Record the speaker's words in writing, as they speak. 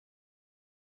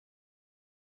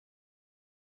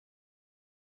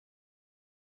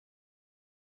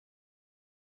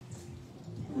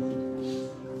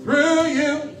Through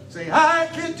you, say I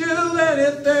can do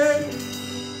anything.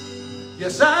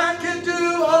 Yes, I can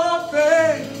do all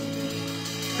things.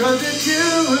 'Cause it's you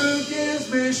who gives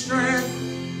me strength.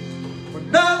 For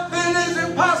nothing is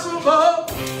impossible.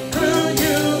 Through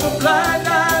you, the blind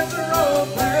eyes are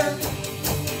open.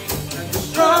 And the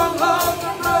strongholds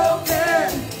are broken.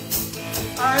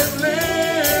 I am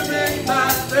living by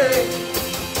faith.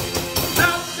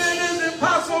 Nothing is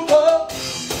impossible.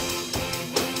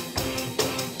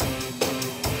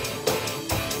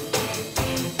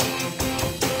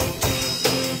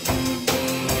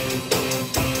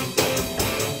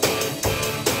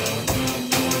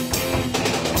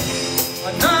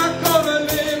 I'm not gonna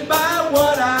live by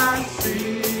what I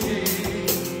see.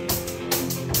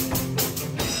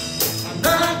 I'm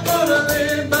not gonna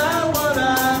live by what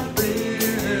I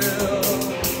feel.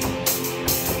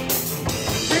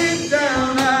 Deep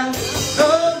down I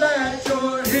know that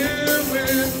you're here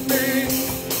with me.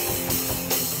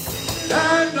 And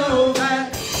I know that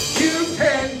you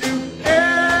can do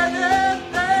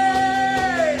anything.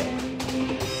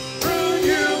 Through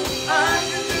you I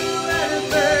can do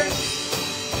anything.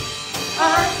 I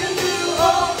can do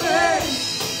all things.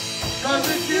 'Cause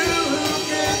it's you who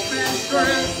gives me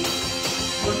strength.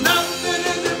 For nothing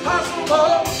is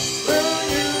impossible. Through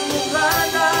you the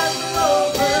blind eyes are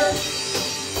open.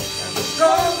 And the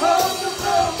strongholds are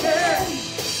broken.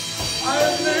 I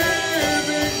am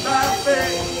living by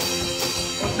faith.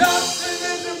 For nothing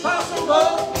is impossible.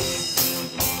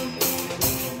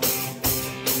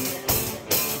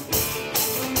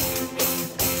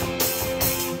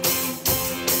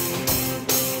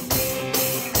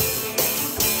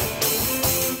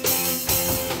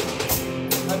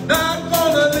 I'm not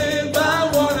gonna live by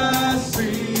what I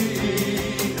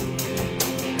see.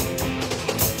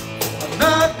 I'm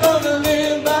not gonna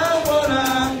live by what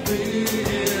I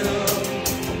feel.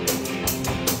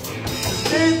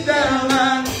 Deep down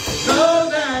I know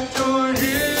that you're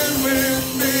here with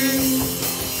me.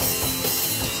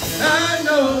 And I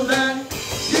know that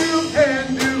you can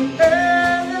do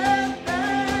anything.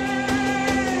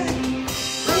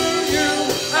 Through you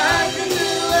I can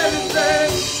do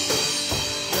anything.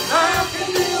 I can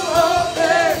do all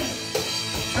things.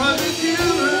 'Cause it's you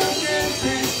who gives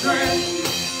me strength.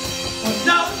 For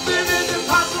nothing is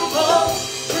impossible.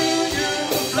 Through you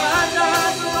the blind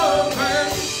eyes are open.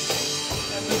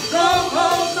 And the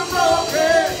strongholds are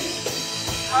broken.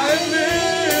 I am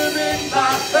living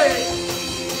by faith.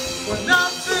 For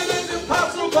nothing is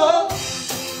impossible.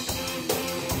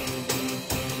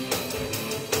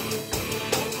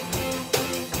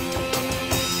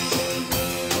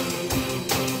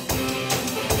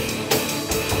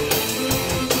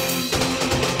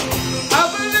 I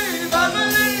believe, I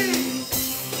believe,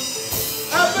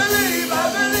 I believe, I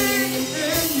believe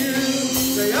in you.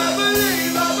 Say I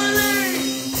believe, I believe,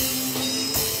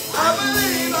 I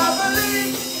believe, I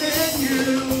believe in you.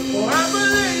 For I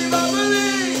believe, I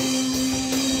believe,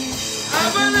 I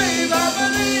believe, I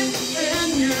believe in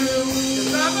you.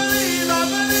 Yes, I believe, I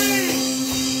believe,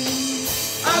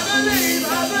 I believe,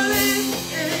 I believe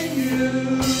in you.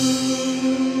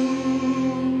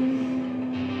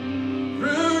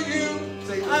 Through you,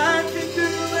 say I can do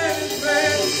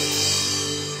anything.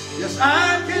 Yes,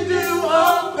 I can do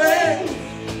all things.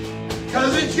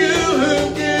 'Cause it's you who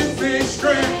gives me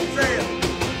strength. Say it.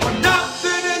 For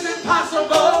nothing is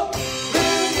impossible.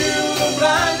 Through you the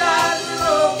blind eyes are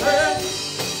open.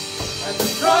 And the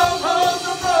strongholds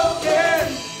are broken.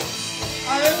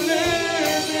 I am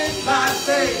living by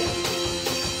faith.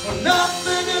 For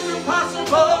nothing is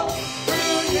impossible.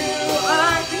 Through you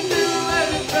I can do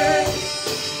anything.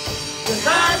 Yes, I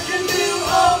can do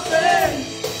all things.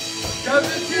 'Cause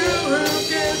it's you who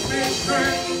gives me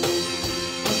strength.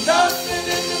 For nothing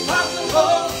is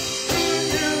impossible. Through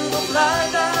you the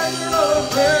blind eyes are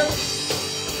open.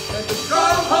 And the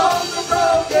strongholds are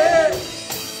broken.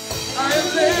 I am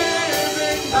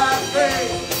living by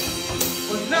faith.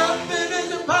 For nothing is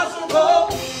impossible.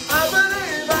 I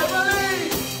believe, I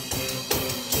believe,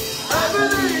 I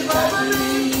believe, I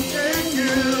believe in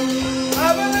you. I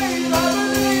believe, I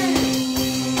believe,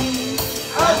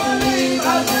 I believe,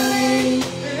 I believe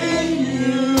in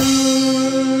you.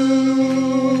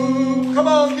 Come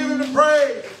on, give him the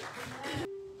praise.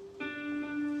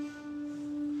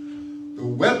 The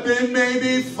weapon may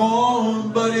be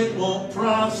formed, but it won't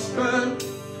prosper.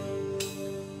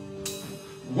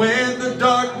 When the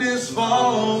darkness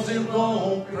falls, it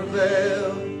won't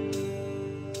prevail.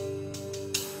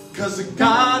 'Cause the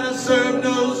God I serve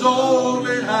knows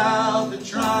only how to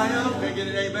triumph. Can I get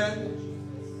an amen?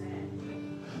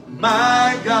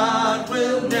 My God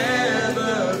will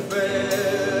never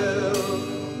fail.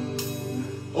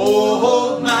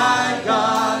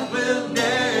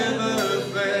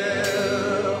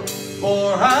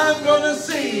 For I'm gonna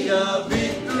see a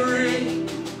victory.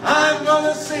 I'm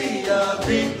gonna see a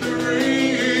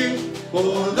victory.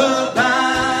 For the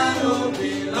battle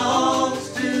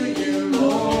belongs to you,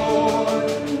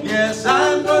 Lord. Yes,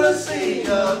 I'm gonna see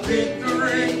a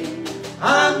victory.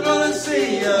 I'm gonna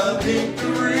see a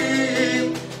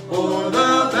victory. For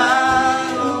the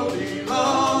battle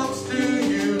belongs to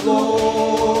you,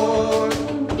 Lord.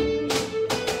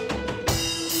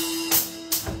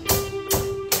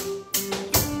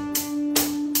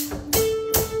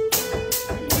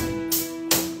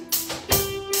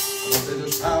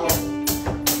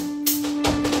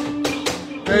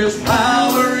 There's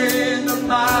power in the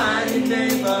mighty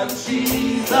name of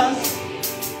Jesus.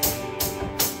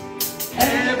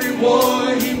 Every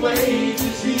war he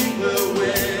wages, he will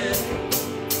win.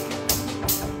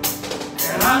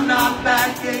 And I'm not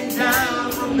backing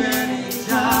down from any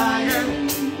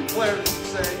giant. Where does it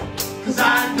say? 'Cause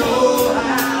I know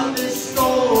how this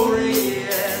story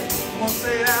ends. Come on,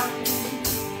 say it out.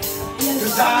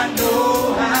 'Cause I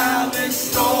know how this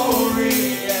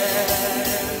story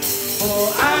ends. For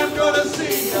I'm gonna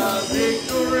see a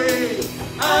victory.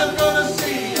 I'm gonna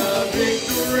see a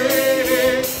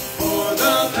victory. For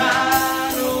the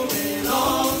battle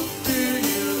belongs to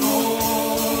you,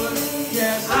 Lord.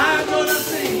 Yes, I'm gonna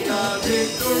see a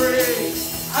victory.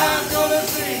 I'm gonna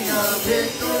see a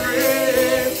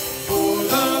victory. For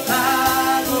the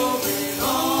battle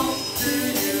belongs to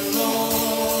you,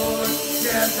 Lord.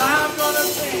 Yes, I'm gonna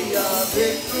see a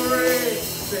victory.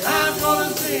 Say, I'm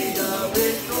gonna see a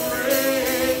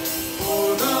victory. For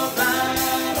the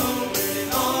battle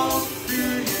belongs to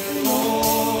you,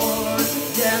 Lord.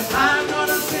 Yes, I'm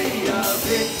gonna see a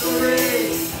victory.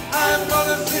 I'm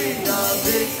gonna see a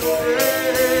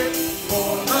victory.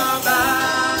 For the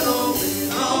battle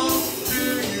belongs to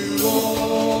you,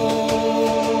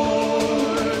 Lord.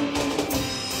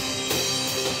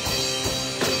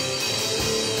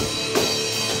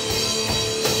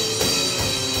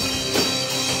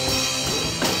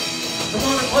 Come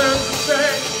on, declare the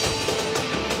say.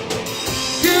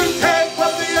 You take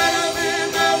what the enemy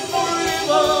meant for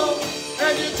evil,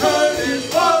 and you turn it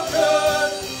for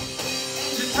good.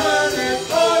 You turn it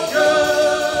for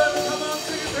good. Come on,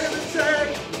 sing it, baby, say.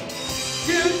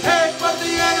 You take what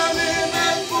the enemy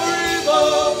meant for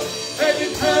evil, and you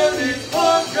turn it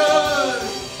for good.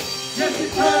 Yes, you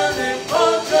turn it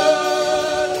for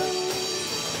good.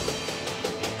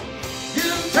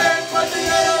 You take what the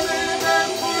enemy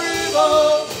meant for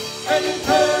evil, and you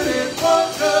turn it for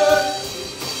good.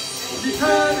 You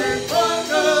turn it for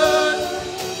good.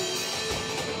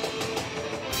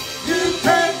 You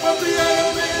take what the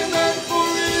enemy meant for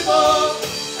evil,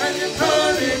 and you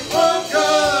turn it for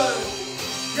good.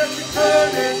 Yes, you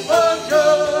turn it for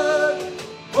good.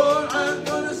 For I'm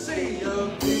gonna see a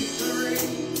victory.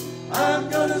 I'm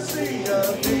gonna see a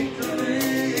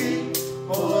victory.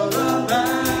 For the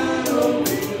battle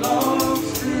belongs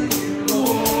to you,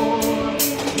 Lord.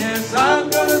 Yes, I'm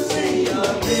gonna see a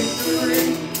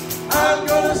victory. I'm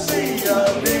gonna see a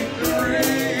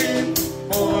victory.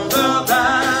 For the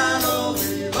battle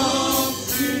belongs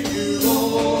to you,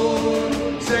 Lord.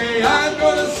 Say, I'm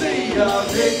gonna see a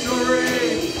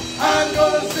victory. I'm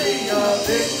gonna see a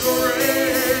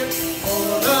victory. For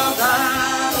the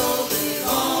battle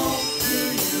belongs to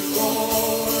you,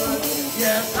 Lord.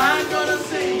 Yes, I'm gonna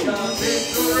see a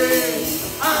victory.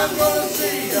 I'm gonna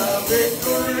see a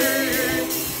victory.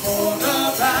 For the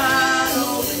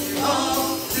battle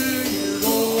belongs to you,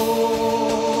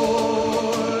 Lord.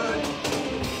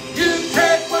 You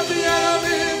take what the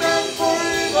enemy meant for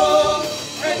evil,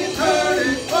 and you turn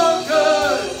it for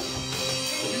good.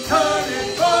 You turn it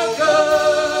for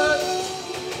good.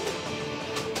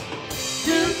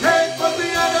 You take what the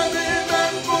enemy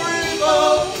meant for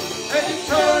evil, and you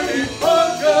turn it for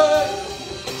good.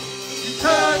 You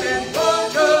turn it for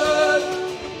good.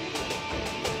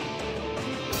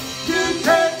 You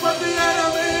take what the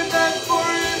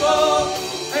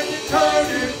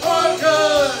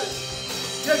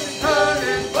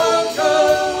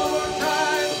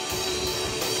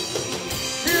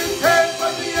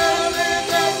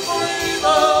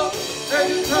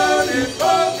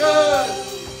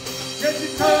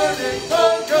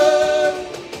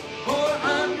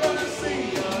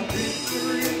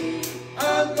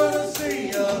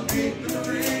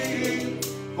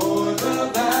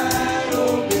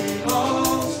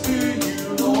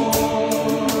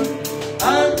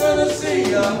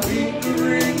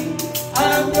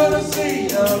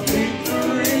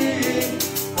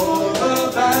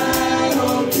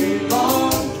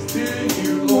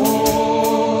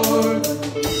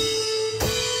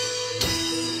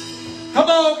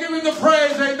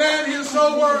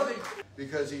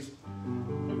Because he's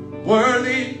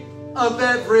worthy of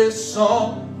every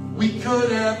song we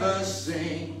could ever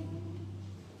sing.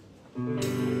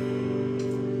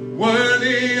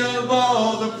 Worthy of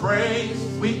all the praise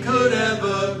we could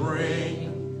ever bring.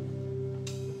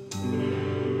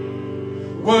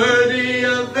 Worthy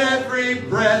of every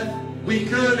breath we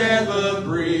could ever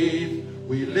breathe.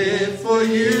 We live for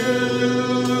you.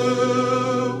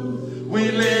 We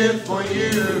live for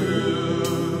you.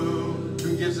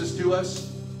 Who gives this to us?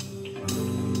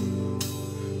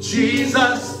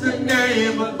 Jesus, the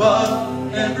name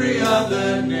above every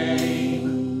other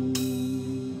name.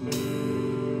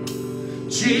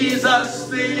 Jesus,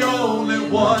 the only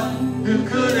one who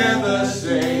could ever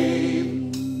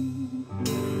save.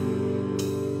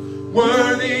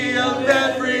 Worthy of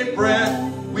every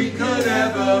breath we could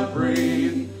ever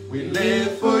breathe. We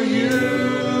live for you.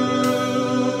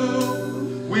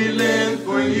 We live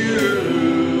for you.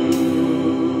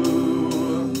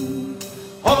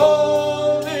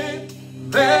 Holy,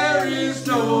 there is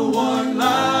no one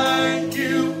like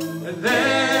you, and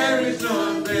there is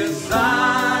none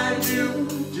beside you.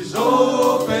 Just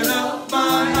open up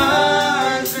my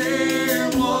eyes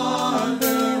in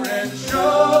wonder and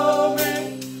show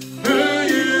me who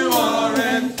you are,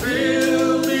 and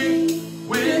fill me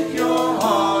with your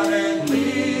heart and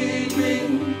lead me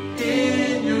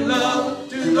in your love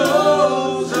to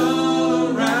those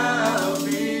around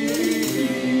me.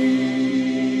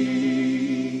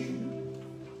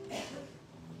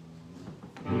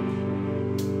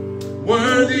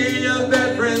 Worthy of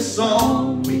every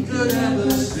song we could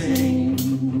ever sing.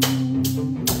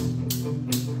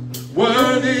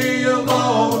 Worthy of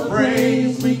all the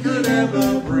praise we could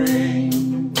ever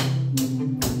bring.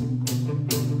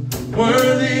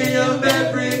 Worthy of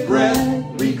every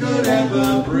breath we could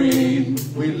ever breathe.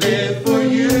 We live for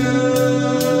you.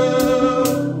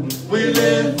 We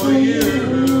live for you.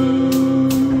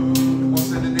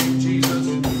 What's in the name Jesus?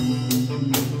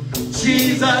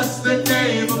 Jesus, the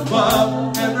name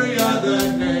above every other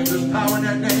name. There's power in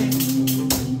that name.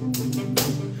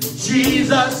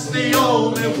 Jesus, the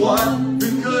only one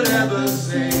who could ever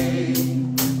save.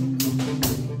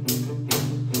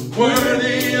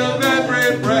 Worthy of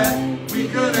every breath we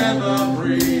could ever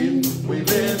breathe. We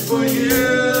live for you.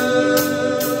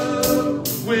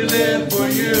 We live for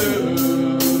you.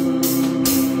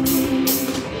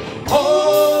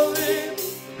 Holy,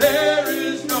 there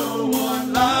is no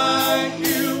one like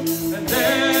you, and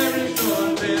there is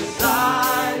none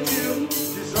beside you.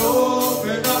 Just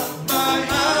open up my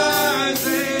eyes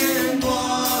in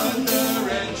wonder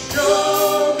and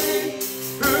show me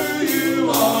who you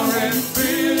are, and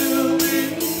fill me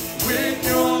with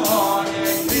your heart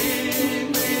and lead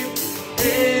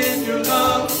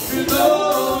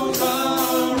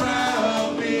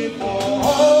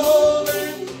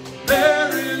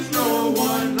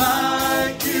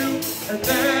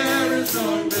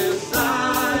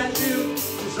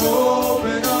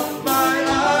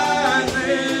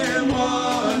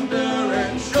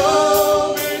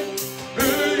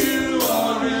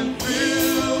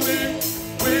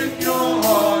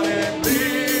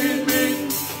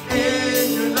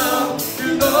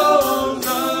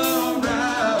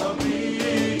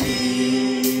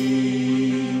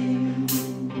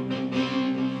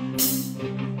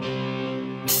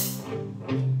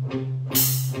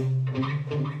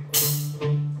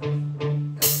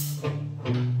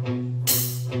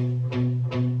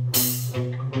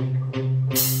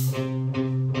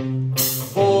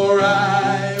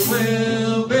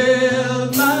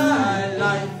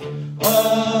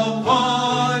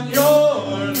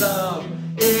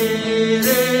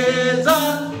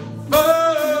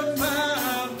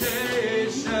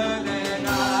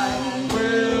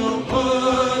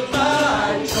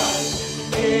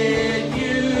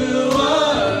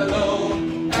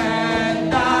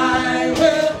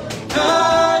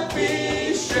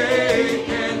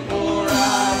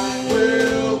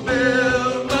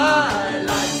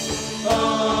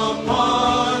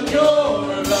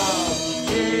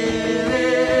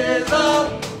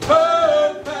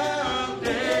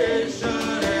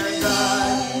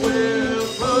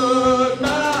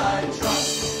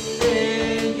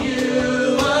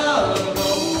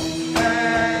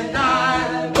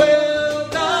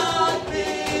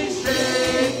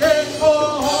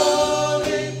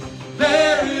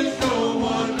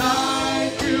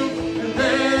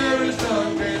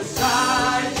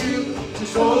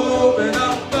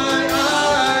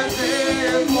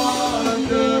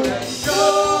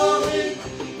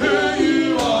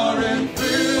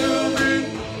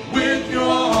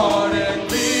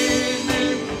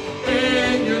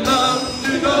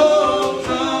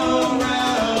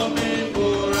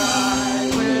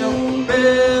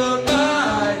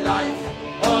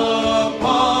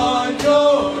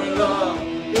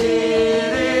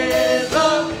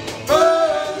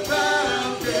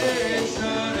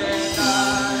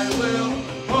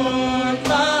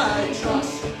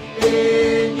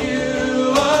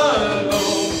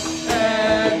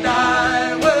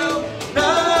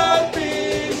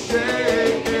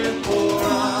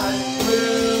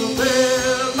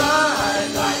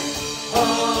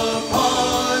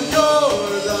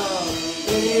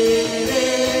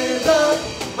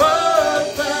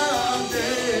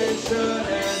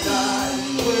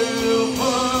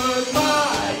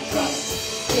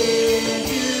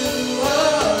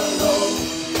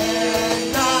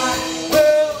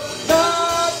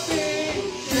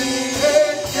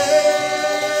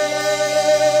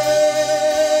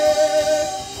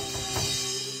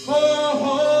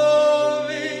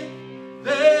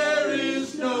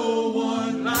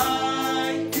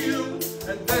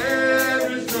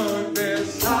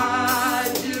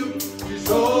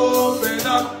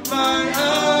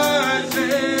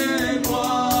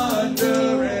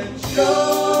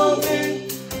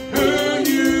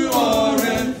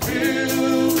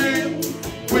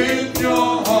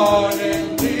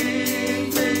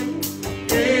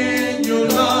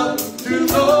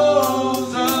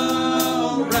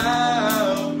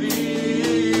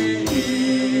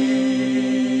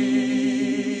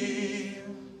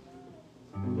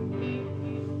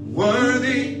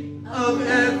worthy of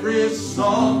every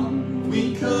song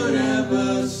we could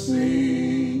ever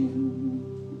sing,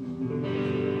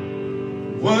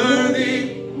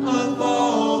 worthy of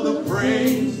all the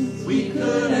praise we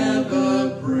could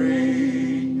ever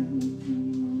bring,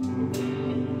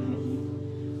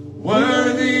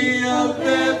 worthy of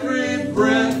every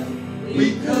breath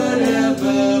we could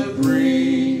ever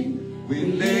breathe. We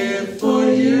live for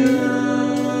you.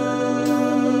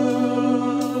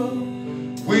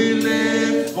 We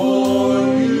live for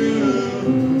you.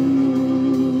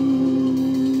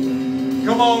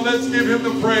 Come on, let's give him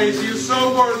the praise. He is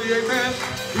so worthy, amen.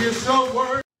 He is so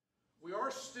worthy. We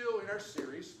are still in our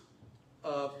series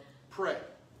of Pray.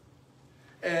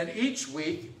 And each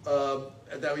week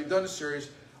that we've done the series,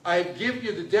 I've given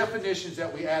you the definitions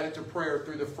that we added to prayer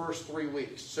through the first 3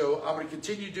 weeks. So I'm going to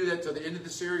continue to do that till the end of the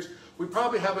series. We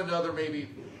probably have another maybe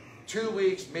 2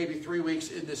 weeks, maybe 3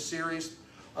 weeks in this series.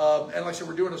 And like I said,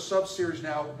 we're doing a sub-series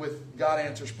now with God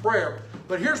Answers Prayer.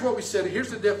 But here's what we said. Here's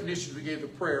the definitions we gave to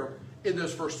prayer in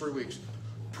those first 3 weeks.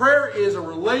 Prayer is a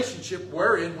relationship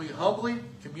wherein we humbly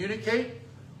communicate,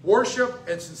 worship,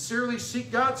 and sincerely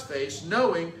seek God's face,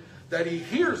 knowing that He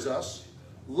hears us,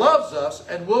 loves us,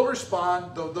 and will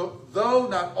respond, though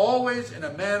not always in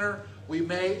a manner we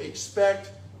may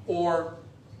expect or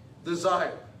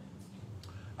desire.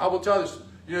 I will tell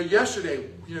you, yesterday,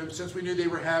 since we knew they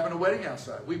were having a wedding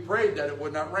outside, we prayed that it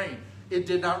would not rain. It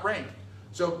did not rain.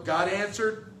 So God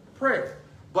answered prayer.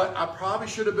 But I probably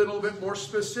should have been a little bit more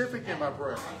specific in my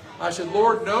prayer. I said,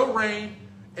 Lord, no rain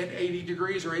in 80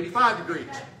 degrees or 85 degrees.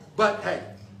 But hey,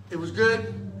 it was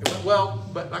good. It went well.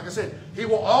 But like I said, He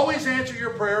will always answer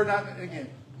your prayer, not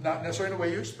necessarily in the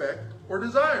way you expect or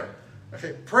desire.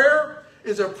 Okay, prayer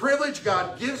is a privilege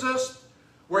God gives us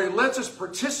where He lets us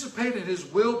participate in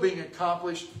His will being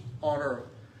accomplished on earth.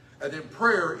 And then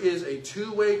prayer is a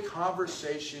two-way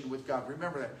conversation with God.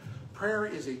 Remember that. Prayer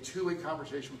is a two-way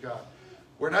conversation with God.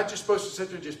 We're not just supposed to sit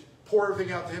there and just pour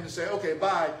everything out to Him and say, okay,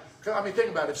 bye. I mean,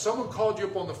 think about it. If someone called you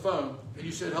up on the phone and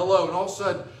you said hello, and all of a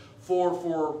sudden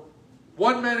for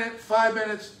 1 minute, 5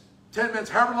 minutes, 10 minutes,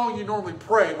 however long you normally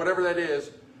pray, whatever that is,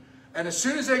 and as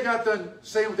soon as they got done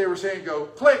saying what they were saying, go,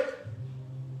 click,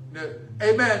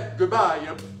 amen, goodbye.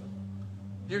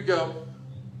 You go,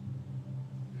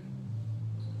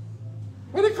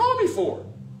 what did they call me for?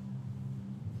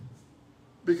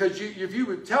 Because if you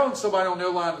were telling somebody on the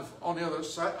other line, on the other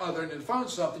side, other end of the phone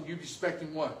something, you'd be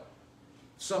expecting what?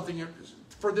 Something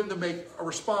for them to make a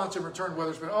response in return, whether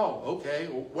it's been, oh, okay,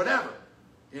 or whatever,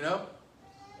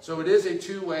 So it is a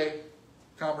two-way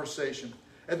conversation.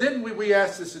 And then we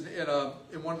asked this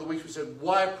in one of the weeks. We said,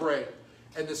 why pray?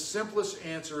 And the simplest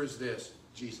answer is this: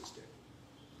 Jesus did.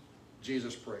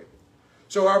 Jesus prayed.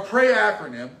 So our PRAY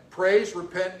acronym, praise,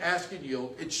 repent, ask, and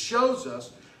yield, it shows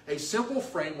us a simple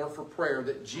framework for prayer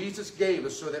that Jesus gave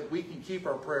us so that we can keep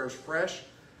our prayers fresh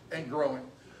and growing.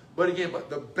 But again,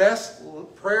 the best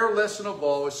prayer lesson of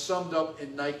all is summed up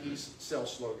in Nike's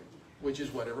sales slogan, which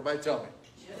is what? Everybody tell me.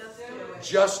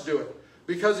 Just do it.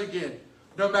 Because again,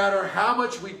 no matter how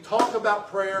much we talk about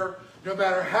prayer, no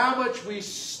matter how much we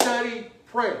study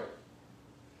prayer,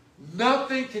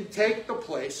 nothing can take the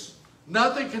place,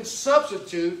 nothing can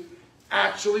substitute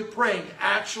actually praying,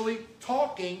 actually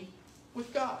talking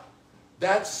with God.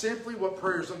 That's simply what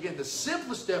prayer is. Again, the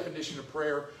simplest definition of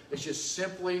prayer is just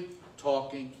simply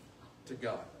talking to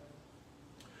God.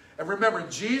 And remember,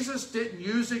 Jesus didn't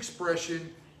use the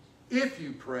expression, if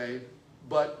you pray,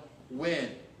 but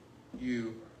when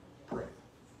you pray.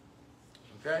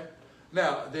 Okay?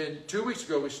 Now, then 2 weeks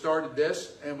ago we started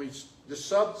this, and the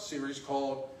sub-series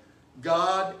called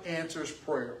God Answers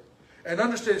Prayer. And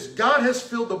understand this, God has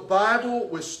filled the Bible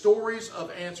with stories of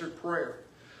answered prayer.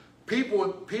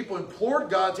 People implored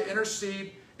God to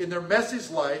intercede in their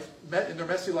messy lives,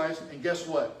 and guess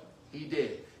what? He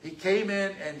did. He came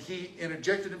in and He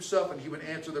interjected Himself, and He would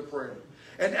answer the prayer.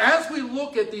 And as we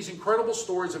look at these incredible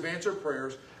stories of answered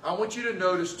prayers, I want you to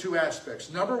notice two aspects.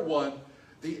 Number one,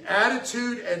 the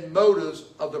attitude and motives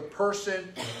of the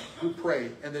person who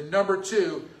prayed. And then number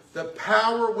two, the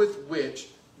power with which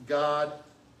God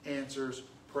answers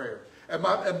prayer. And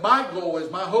my goal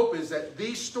is, my hope is that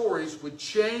these stories would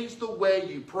change the way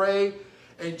you pray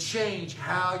and change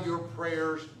how your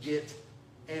prayers get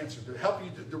answered. To help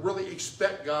you to really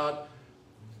expect God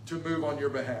to move on your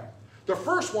behalf. The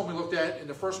first one we looked at in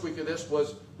the first week of this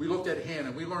was, we looked at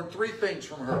Hannah. We learned 3 things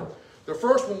from her. The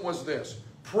first one was this: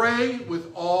 pray with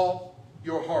all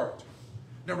your heart.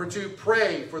 Number 2,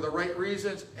 pray for the right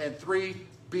reasons. And 3,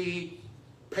 be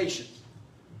patient.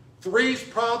 3 is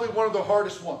probably one of the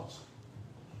hardest ones.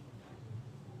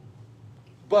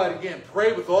 But again,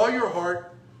 pray with all your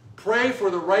heart. Pray for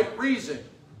the right reason.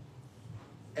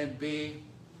 And be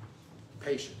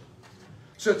patient.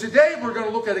 So today we're going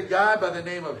to look at a guy by the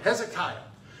name of Hezekiah.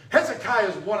 Hezekiah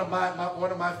is one of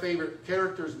my favorite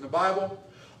characters in the Bible.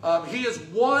 He is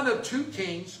one of two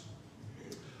kings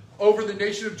over the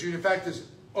nation of Judah. In fact, is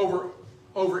over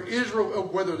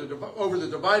Israel, over the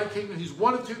divided kingdom. He's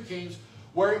one of two kings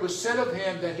where it was said of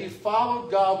him that he followed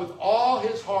God with all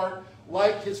his heart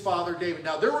like his father David.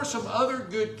 Now, there were some other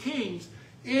good kings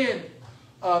in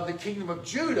the kingdom of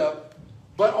Judah,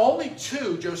 but only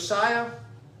two, Josiah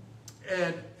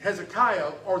and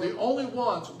Hezekiah, are the only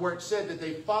ones where it said that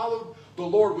they followed the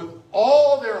Lord with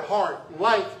all their heart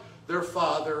like their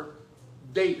father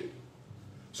David.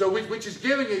 So, which is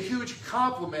giving a huge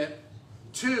compliment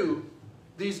to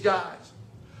these guys.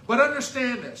 But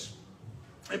understand this.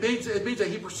 It means that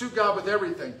he pursued God with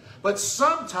everything. But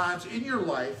sometimes in your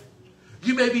life,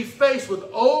 you may be faced with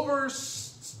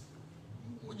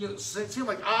it seems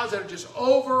like odds that are just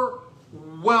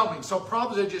overwhelming. Some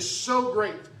problems that are just so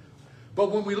great. But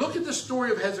when we look at the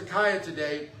story of Hezekiah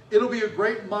today, it'll be a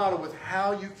great model with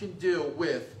how you can deal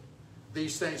with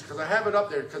these things. Because I have it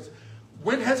up there. Because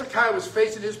when Hezekiah was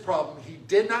facing his problem, he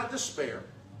did not despair.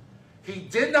 He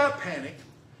did not panic.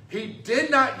 He did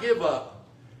not give up.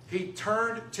 He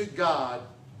turned to God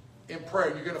in prayer.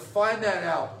 And you're going to find that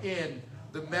out in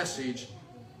the message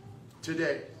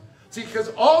today. See,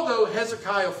 because although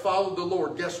Hezekiah followed the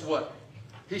Lord, guess what?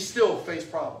 He still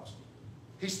faced problems.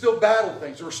 He still battled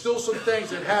things. There were still some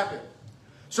things that happened.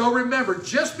 So remember,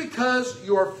 just because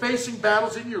you are facing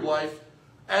battles in your life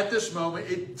at this moment,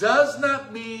 it does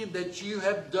not mean that you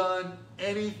have done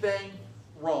anything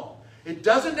wrong. It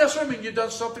doesn't necessarily mean you've done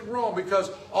something wrong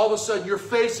because all of a sudden you're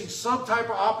facing some type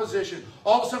of opposition.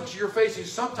 All of a sudden you're facing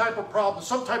some type of problem,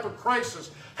 some type of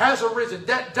crisis has arisen.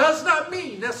 That does not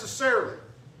mean necessarily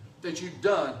that you've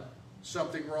done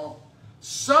something wrong.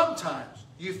 Sometimes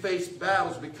you face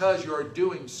battles because you are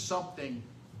doing something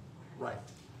right.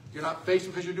 You're not facing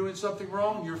because you're doing something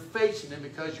wrong. You're facing them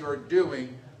because you are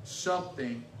doing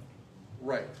something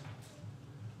right.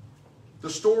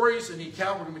 The stories and the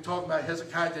account we're going to be talking about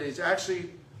Hezekiah today is actually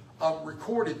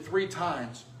recorded 3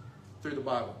 times through the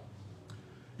Bible.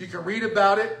 You can read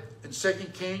about it in 2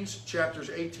 Kings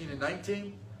chapters 18 and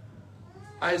 19,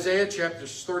 Isaiah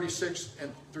chapters 36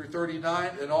 and through 39,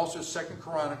 and also 2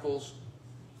 Chronicles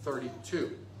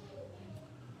 32.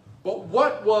 But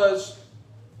what was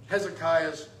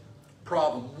Hezekiah's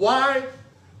problem? Why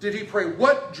did he pray?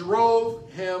 What drove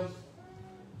him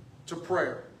to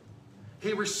prayer?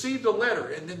 He received a letter,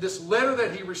 and in this letter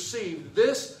that he received,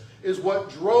 this is what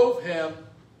drove him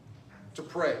to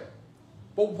pray.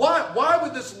 But why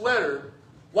would this letter,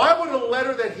 why would a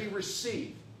letter that he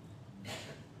received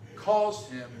cause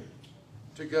him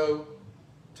to go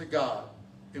to God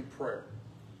in prayer?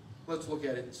 Let's look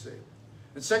at it and see.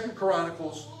 In 2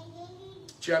 Chronicles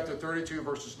chapter 32,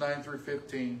 verses 9 through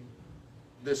 15,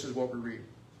 this is what we read.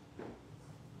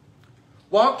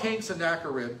 While King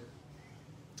Sennacherib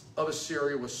of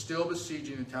Assyria was still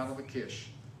besieging the town of Lachish,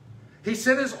 he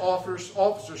sent his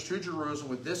officers to Jerusalem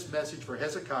with this message for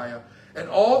Hezekiah and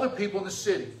all the people in the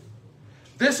city.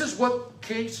 This is what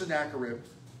King Sennacherib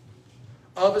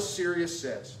of Assyria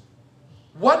says.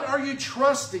 What are you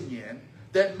trusting in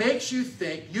that makes you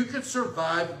think you can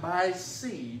survive my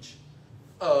siege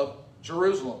of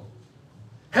Jerusalem?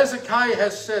 Hezekiah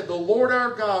has said, the Lord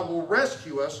our God will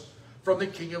rescue us from the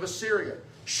king of Assyria.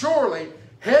 Surely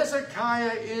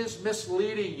Hezekiah is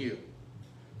misleading you,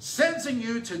 sentencing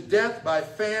you to death by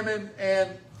famine and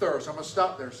thirst. I'm going to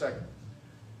stop there a second.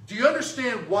 Do you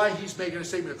understand why he's making a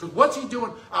statement? Because what's he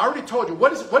doing? I already told you.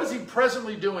 What is he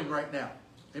presently doing right now?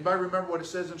 Anybody remember what it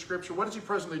says in Scripture? What is he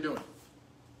presently doing?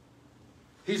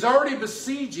 He's already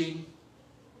besieging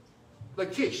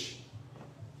Lachish.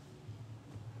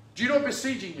 Do you know what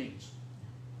besieging means?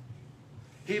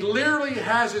 He literally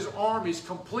has his armies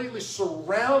completely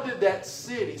surrounding that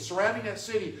city,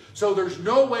 so there's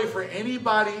no way for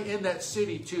anybody in that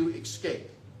city to escape.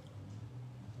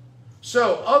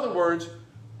 So, in other words,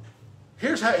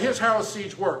 here's how a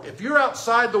siege works. If you're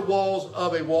outside the walls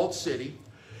of a walled city,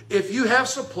 if you have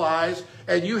supplies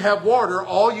and you have water,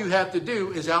 all you have to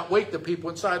do is outweight the people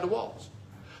inside the walls.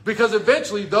 Because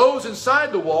eventually those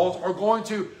inside the walls are going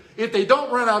to, if they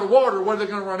don't run out of water, what are they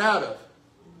going to run out of?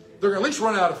 They're going to at least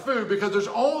run out of food because there's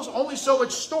almost only so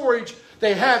much storage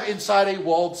they have inside a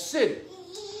walled city.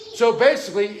 So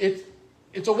basically,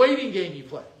 it's a waiting game you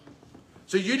play.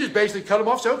 So you just basically cut them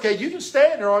off and say, okay, you can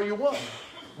stay in there all you want.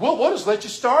 We'll just let you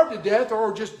starve to death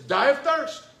or just die of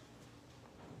thirst.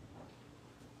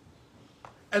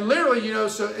 And literally,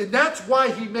 and that's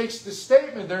why he makes the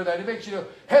statement there that he makes,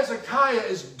 Hezekiah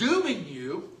is dooming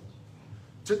you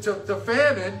to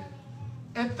famine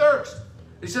and thirst.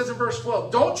 He says in verse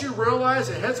 12, don't you realize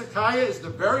that Hezekiah is the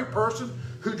very person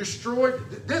who destroyed,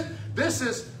 this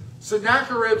is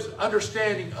Sennacherib's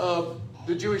understanding of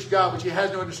the Jewish God, which he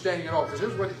has no understanding at all. Because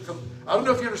here's what, I don't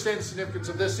know if you understand the significance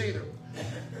of this either.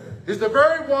 He's the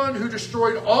very one who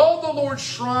destroyed all the Lord's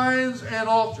shrines and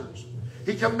altars.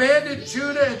 He commanded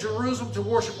Judah and Jerusalem to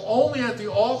worship only at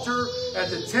the altar, at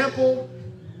the temple,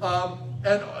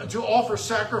 and to offer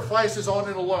sacrifices on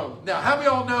it alone. Now, how many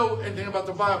of y'all know anything about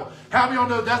the Bible? How many of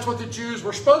y'all know that's what the Jews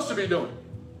were supposed to be doing?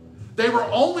 They were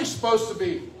only supposed to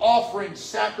be offering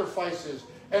sacrifices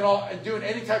and doing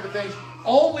any type of things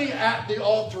only at the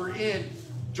altar in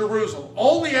Jerusalem.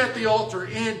 Only at the altar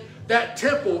in that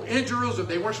temple in Jerusalem.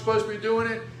 They weren't supposed to be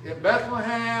doing it in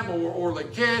Bethlehem or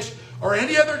Lachish or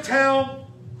any other town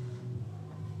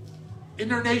in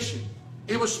their nation.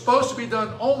 It was supposed to be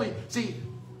done only. See,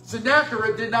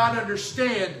 Sennacherib did not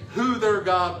understand who their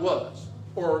God was.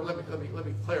 Or let me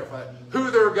clarify it.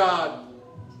 Who their God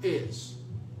is,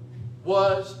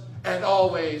 was, and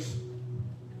always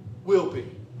will be.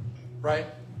 Right?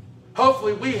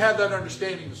 Hopefully we have that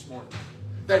understanding this morning.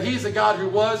 That he's a God who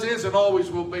was, is, and always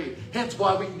will be. Hence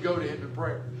why we can go to him in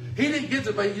prayer. He didn't get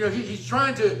to, but he's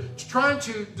trying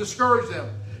to discourage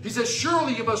them. He says,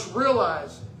 surely you must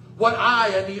realize what I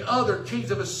and the other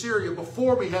kings of Assyria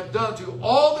before me have done to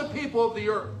all the people of the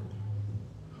earth.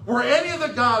 Were any of the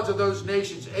gods of those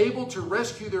nations able to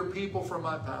rescue their people from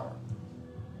my power?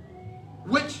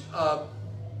 Which of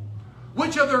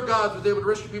their gods were able to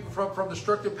rescue people from the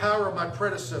destructive power of my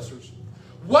predecessors?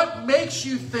 What makes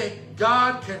you think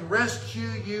God can rescue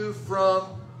you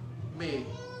from me?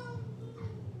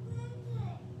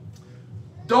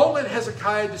 Don't let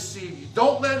Hezekiah deceive you.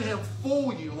 Don't let him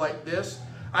fool you like this.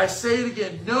 I say it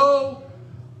again. No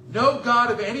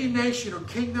God of any nation or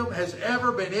kingdom has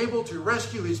ever been able to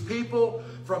rescue his people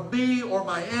from me or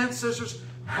my ancestors.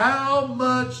 How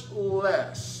much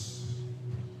less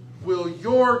will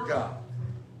your God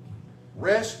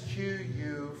rescue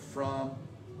you from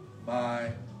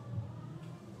my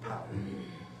power?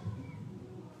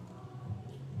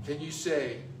 Can you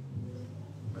say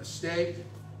mistake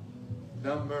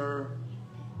number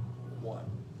one?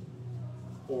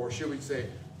 Or should we say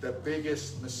the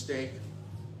biggest mistake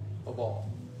of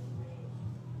all?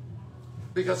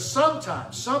 Because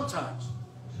sometimes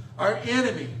our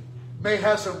enemy may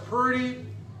have some pretty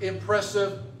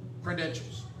impressive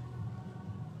credentials.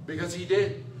 Because he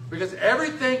did. Because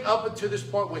everything up until this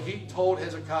point, what he told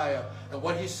Hezekiah and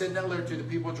what he said in that letter to the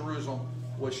people of Jerusalem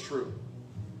was true.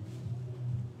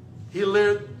 Him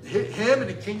and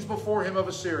the kings before him of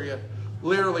Assyria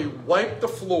literally wiped the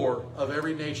floor of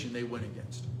every nation they went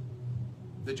against.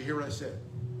 Did you hear what I said?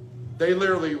 They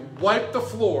literally wiped the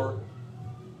floor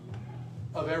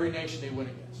of every nation they went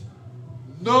against.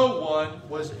 No one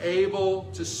was able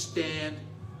to stand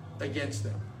against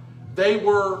them. They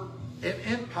were an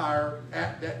empire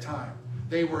at that time.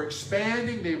 They were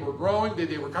expanding, they were growing,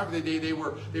 they were conquering, they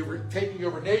were taking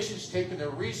over nations, taking their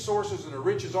resources and their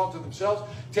riches onto themselves,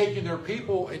 taking their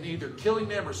people and either killing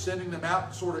them or sending them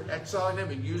out, sort of exiling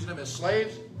them and using them as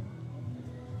slaves.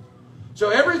 So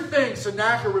everything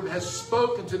Sennacherib has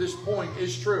spoken to this point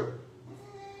is true.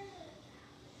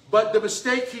 But the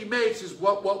mistake he makes is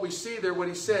what we see there, what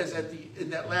he says in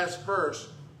that last verse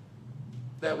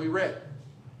that we read.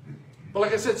 But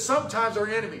like I said, sometimes our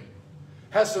enemy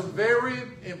has some very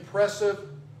impressive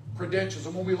credentials.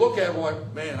 And when we look at it, we're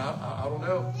like, man, I don't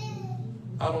know.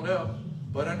 I don't know.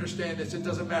 But understand this, it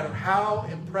doesn't matter how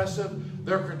impressive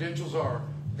their credentials are.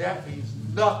 That means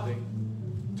nothing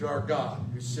to our God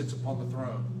who sits upon the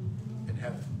throne in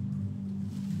heaven.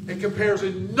 It compares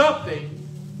in nothing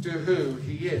to who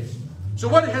he is. So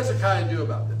what did Hezekiah do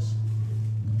about this?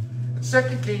 In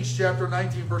 2 Kings chapter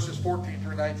 19, verses 14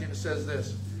 through 19, it says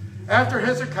this. After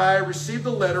Hezekiah received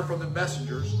the letter from the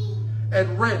messengers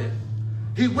and read it,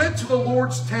 he went to the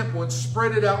Lord's temple and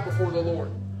spread it out before the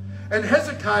Lord. And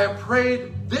Hezekiah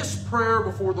prayed this prayer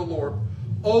before the Lord.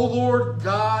 O Lord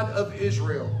God of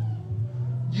Israel,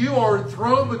 you are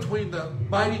enthroned between the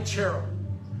mighty cherub.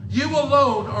 You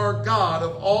alone are God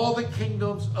of all the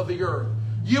kingdoms of the earth.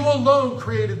 You alone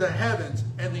created the heavens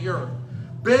and the earth.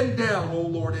 Bend down, O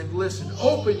Lord, and listen.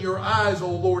 Open your eyes, O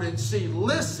Lord, and see.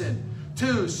 Listen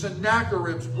to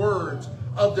Sennacherib's words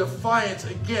of defiance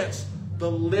against the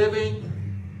living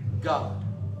God.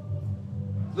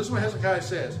 Listen what Hezekiah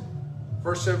says.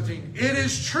 Verse 17. It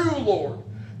is true, Lord,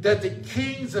 that the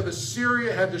kings of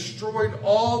Assyria have destroyed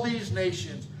all these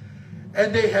nations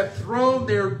And they have thrown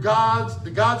their gods,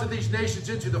 the gods of these nations,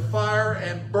 into the fire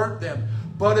and burnt them.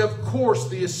 But of course,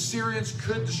 the Assyrians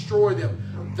could destroy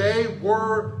them. They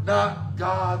were not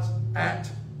gods at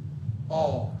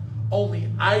all.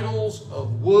 Only idols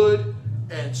of wood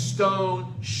and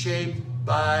stone shaped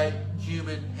by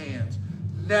human hands.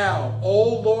 Now,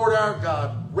 O Lord our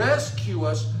God, rescue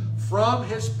us from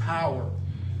his power.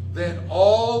 Then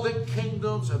all the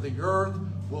kingdoms of the earth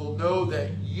will know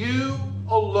that you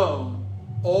alone,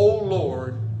 O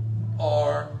Lord,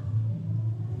 are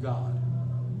God.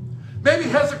 Maybe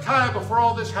Hezekiah, before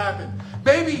all this happened,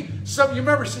 maybe you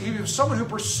remember he was someone who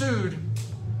pursued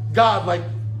God like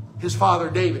his father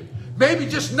David. Maybe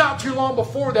just not too long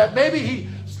before that, maybe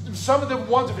some of the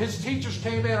ones of his teachers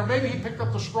came in, or maybe he picked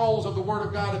up the scrolls of the Word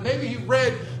of God, and maybe he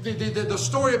read the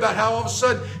story about how all of a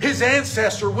sudden his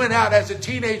ancestor went out as a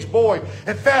teenage boy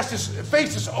and faced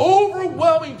this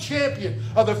overwhelming champion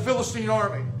of the Philistine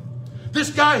army. This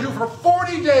guy who for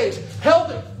 40 days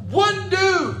one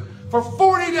dude for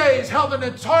 40 days held an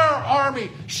entire army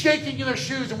shaking in their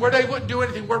shoes, and where they wouldn't do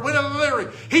anything, where literally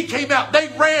he came out, they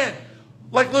ran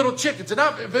like little chickens.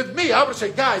 And with me, I would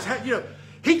say, guys,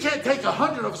 he can't take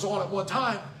 100 of us on at one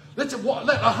time. Let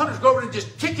 100 go over and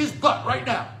just kick his butt right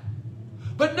now.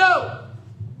 But no.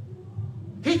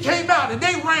 He came out and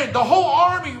they ran. The whole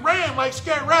army ran like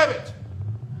scared rabbits.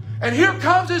 And here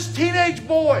comes this teenage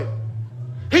boy.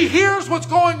 He hears what's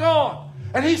going on.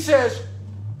 And he says,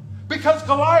 because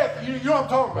Goliath, you know what I'm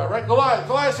talking about, right?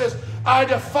 Goliath says, I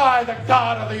defy the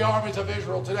God of the armies of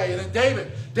Israel today. And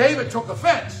then David took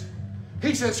offense.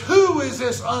 He says, who is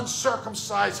this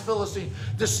uncircumcised Philistine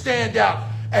to stand out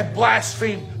and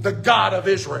blaspheme the God of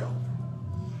Israel?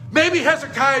 Maybe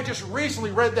Hezekiah just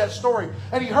recently read that story,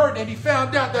 and he heard it, and he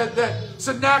found out that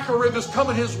Sennacherib is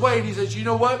coming his way, and he says, you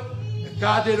know what? If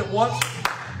God did it once,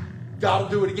 God will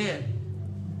do it again.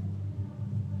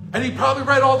 And he probably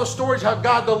read all the stories how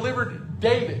God delivered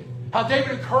David, how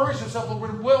David encouraged himself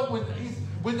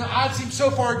when the odds seemed so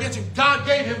far against him. God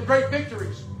gave him great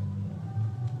victories.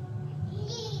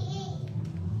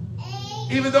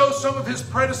 Even though some of his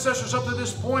predecessors up to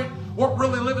this point weren't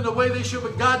really living the way they should,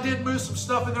 but God did move some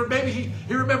stuff in there. Maybe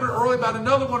he remembered early about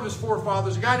another one of his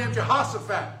forefathers, a guy named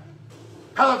Jehoshaphat.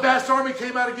 How the vast army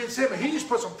came out against him, and he just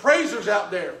put some praisers out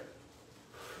there.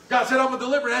 God said, I'm going to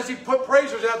deliver. And as he put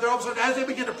praisers out there, all of a sudden, as they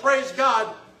began to praise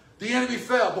God, the enemy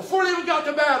fell. Before they even got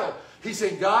to battle, he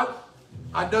said, God,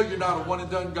 I know you're not a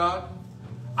one-and-done God.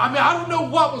 I mean, I don't know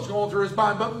what was going through his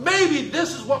mind, but maybe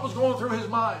this is what was going through his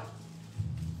mind.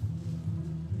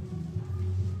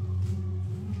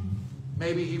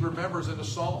 Maybe he remembers in the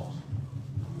Psalms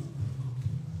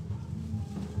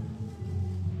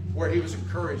where he was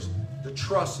encouraged to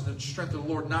trust in the strength of the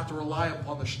Lord, not to rely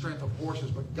upon the strength of horses,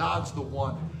 but God's the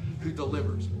one who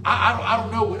delivers. I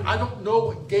don't know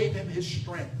what gave him his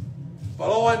strength, but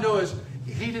all I know is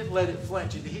he didn't let it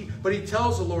flinch. But he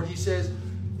tells the Lord, he says,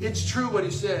 it's true what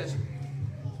he says.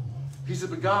 He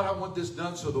said, but God, I want this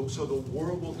done so the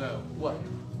world will know what?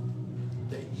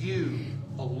 That you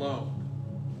alone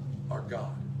are God.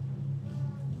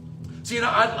 See,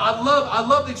 I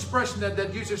love the expression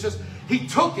that user says, he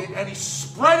took it and he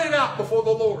spread it out before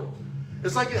the Lord.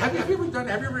 It's like, have you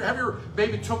ever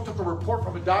maybe took a report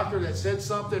from a doctor that said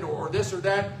something or this or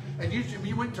that, and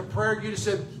you went to prayer and you just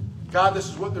said, God, this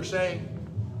is what they're saying,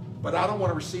 but I don't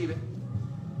want to receive it.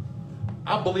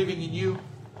 I'm believing in you.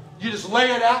 You just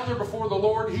lay it out there before the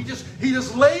Lord. He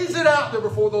just lays it out there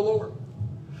before the Lord.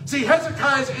 See,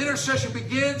 Hezekiah's intercession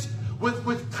begins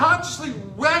with consciously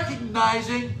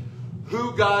recognizing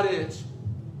who God is.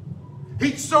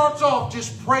 He starts off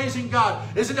just praising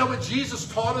God. Isn't that what Jesus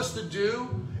taught us to do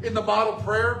in the model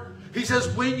prayer? He says,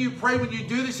 when you pray, when you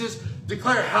do this, he says,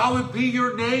 declare, hallowed be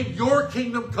your name, your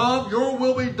kingdom come, your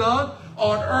will be done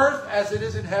on earth as it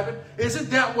is in heaven. Isn't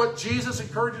that what Jesus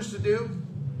encourages us to do?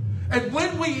 And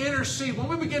when we intercede, when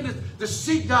we begin to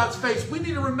seek God's face, we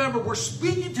need to remember we're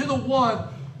speaking to the one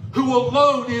who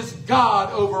alone is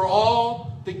God over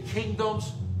all the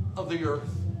kingdoms of the earth.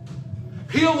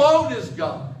 He alone is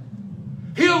God.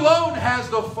 He alone has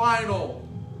the final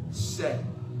say.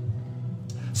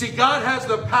 See, God has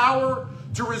the power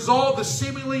to resolve the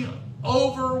seemingly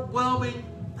overwhelming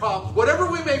problems.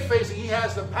 Whatever we may face, He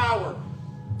has the power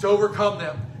to overcome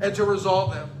them and to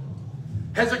resolve them.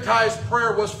 Hezekiah's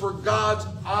prayer was for God's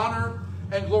honor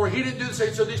and glory. He didn't do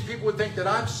this so these people would think that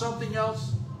I'm something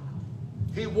else.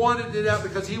 He wanted it out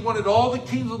because he wanted all the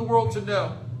kings of the world to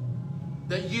know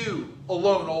that you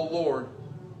alone, O Lord,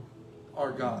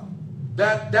 are God.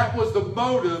 That was the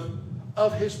motive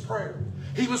of his prayer.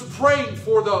 He was praying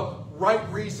for the right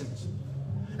reasons.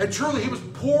 And truly, he was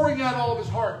pouring out all of his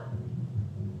heart.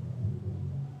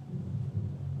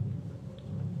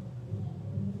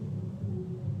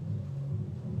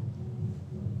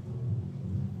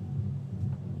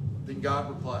 Then God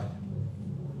replied.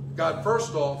 God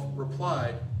first off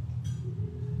replied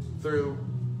through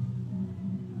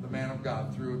the man of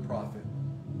God, through a prophet.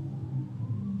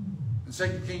 In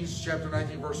 2 Kings chapter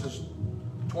 19, verses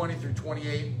 20 through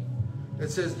 28, it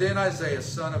says, Then Isaiah,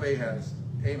 son of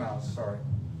Amos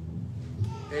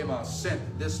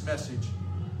sent this message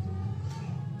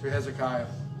to Hezekiah.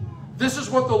 This is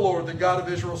what the Lord, the God of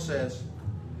Israel, says.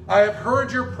 I have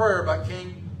heard your prayer by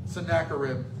King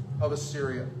Sennacherib of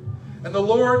Assyria. And the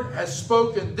Lord has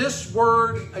spoken this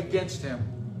word against him.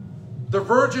 The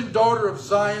virgin daughter of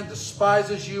Zion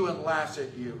despises you and laughs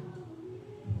at you.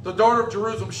 The daughter of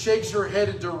Jerusalem shakes her head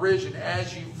in derision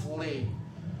as you flee.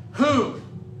 Whom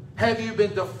have you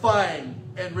been defying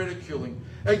and ridiculing?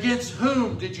 Against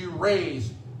whom did you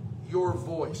raise your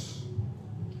voice?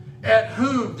 At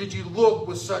whom did you look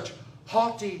with such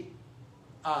haughty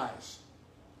eyes?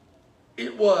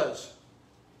 It was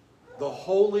the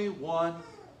Holy One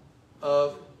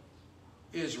of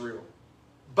Israel.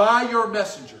 By your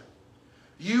messenger,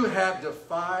 you have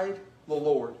defied the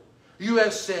Lord. You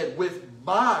have said, with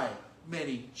my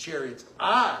many chariots,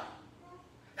 I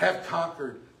have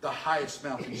conquered the highest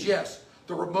mountains. Yes,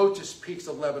 the remotest peaks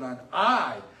of Lebanon.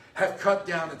 I have cut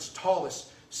down its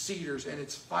tallest cedars and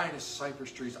its finest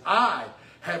cypress trees. I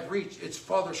have reached its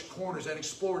farthest corners and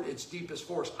explored its deepest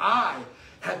forests. I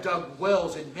have dug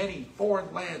wells in many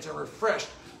foreign lands and refreshed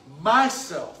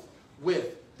myself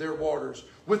with their waters.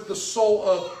 With the sole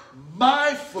of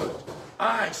my foot,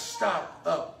 I stopped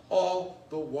up all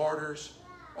the waters,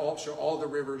 also all the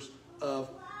rivers of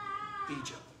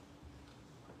Egypt.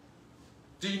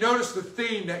 Do you notice the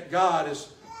theme that God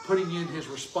is putting in his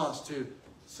response to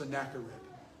Sennacherib?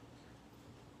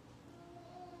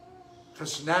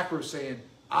 Because Sennacherib was saying,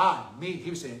 he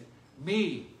was saying,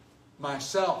 me,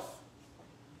 myself,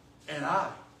 and I.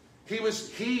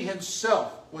 He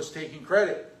himself was taking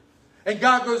credit. And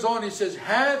God goes on, he says,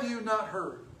 have you not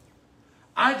heard?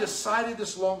 I decided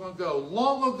this long ago.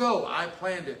 Long ago I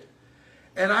planned it.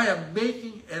 And I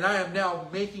am now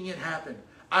making it happen.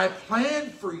 I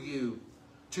planned for you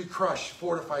to crush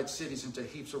fortified cities into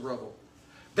heaps of rubble.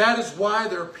 That is why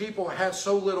their people have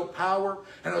so little power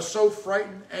and are so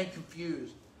frightened and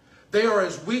confused. They are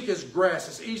as weak as grass,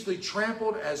 as easily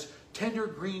trampled as tender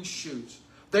green shoots.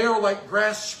 They are like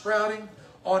grass sprouting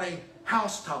on a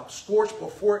housetop, scorched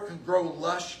before it can grow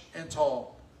lush and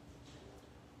tall.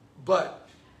 But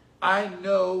I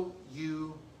know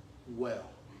you well,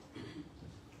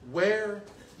 where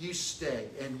you stay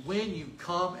and when you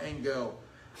come and go.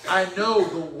 I know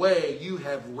the way you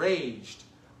have raged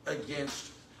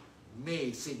against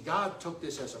me. See, God took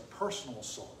this as a personal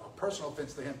assault, a personal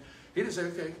offense to him. He didn't say,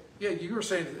 okay, yeah, you were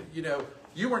saying,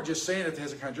 you weren't just saying it to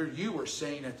Hezekiah, you were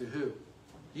saying it to who?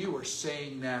 You were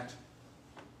saying that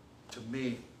to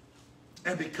me.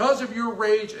 And because of your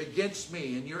rage against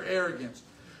me and your arrogance,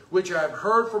 which I have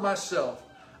heard for myself,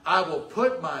 I will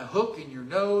put my hook in your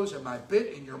nose and my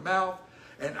bit in your mouth,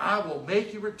 and I will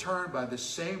make you return by the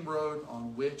same road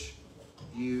on which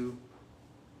you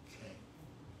came.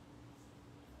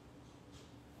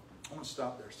 I want to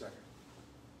stop there a second.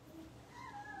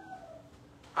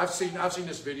 I've seen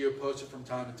this video posted from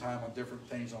time to time on different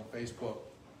things on Facebook.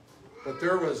 But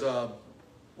there was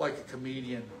like a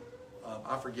comedian,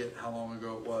 I forget how long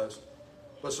ago it was,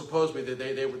 but supposedly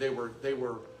they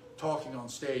were talking on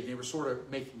stage, and they were sort of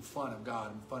making fun of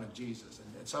God and fun of Jesus,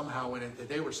 and somehow in it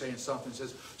they were saying something that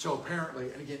says, so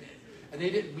apparently, and again, and they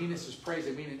didn't mean this as praise,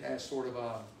 they mean it as sort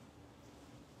of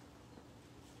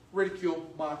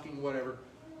ridicule, mocking, whatever.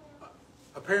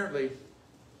 Apparently,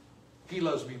 he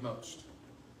loves me most.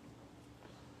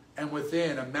 And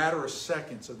within a matter of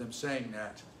seconds of them saying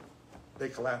that, they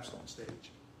collapsed on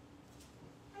stage.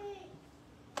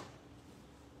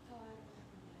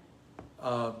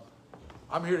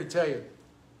 I'm here to tell you,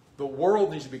 the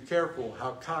world needs to be careful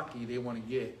how cocky they want to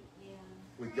get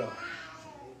with God.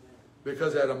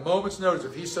 Because at a moment's notice,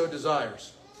 if he so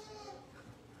desires,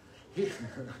 you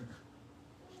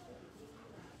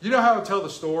know how I would tell the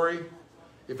story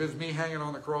if it was me hanging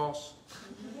on the cross?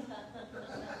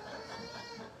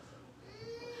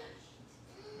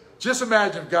 Just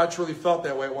imagine if God truly felt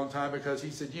that way at one time, because he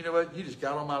said, you know what, you just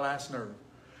got on my last nerve.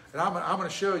 And I'm going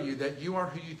to show you that you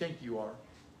aren't who you think you are.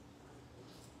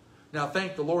 Now,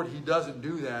 thank the Lord he doesn't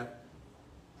do that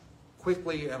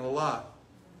quickly and a lot,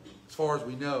 as far as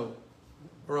we know,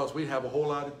 or else we'd have a whole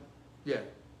lot of, a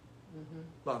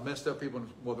lot of messed up people.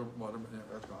 Well,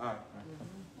 that's all right.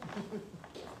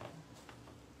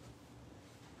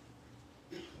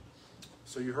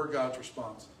 So you heard God's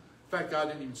response. In fact, God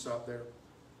didn't even stop there.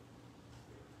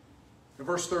 In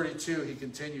verse 32, he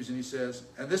continues and he says,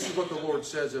 and this is what the Lord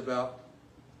says about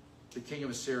the king of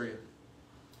Assyria.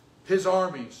 His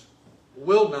armies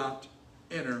will not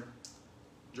enter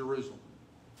Jerusalem.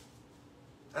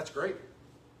 That's great.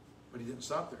 But he didn't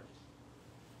stop there.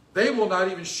 They will not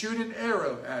even shoot an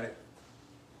arrow at it.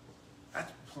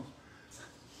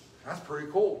 That's pretty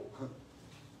cool.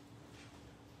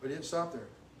 But he didn't stop there.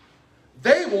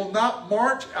 They will not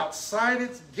march outside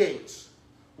its gates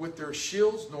with their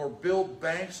shields, nor build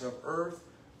banks of earth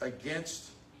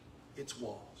against its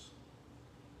walls.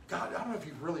 God, I don't know if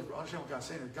you really understand what God's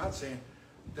saying. God's saying,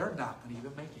 they're not going to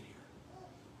even make it here.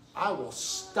 I will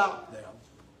stop them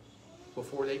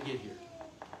before they get here.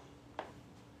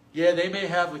 Yeah, they may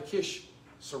have Lachish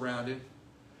surrounded.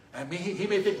 And he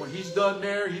may think when he's done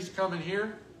there, he's coming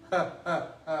here. Ha, ha,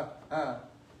 ha, ha.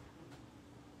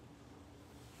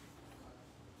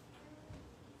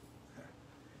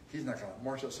 He's not going to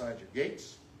march outside your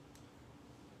gates.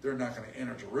 They're not going to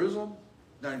enter Jerusalem.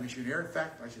 Not even shoot air. In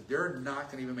fact, I said, they're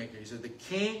not going to even make it. He said, the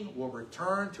king will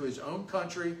return to his own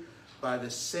country by the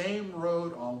same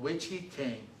road on which he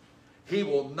came. He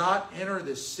will not enter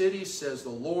the city, says the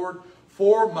Lord.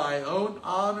 For my own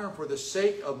honor, for the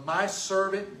sake of my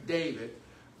servant David,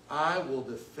 I will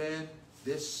defend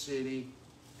this city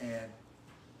and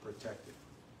protect it.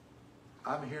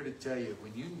 I'm here to tell you,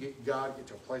 when you can get God get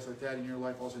to a place like that in your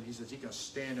life, also he says he can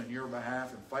stand on your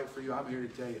behalf and fight for you. I'm here to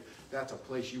tell you, that's a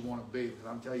place you want to be. Because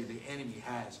I'm telling you, the enemy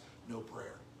has no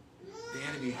prayer. The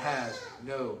enemy has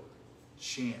no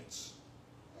chance.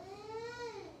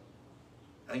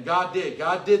 And God did.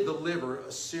 God did deliver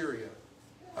Assyria.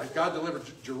 God delivered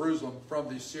Jerusalem from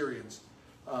the Assyrians'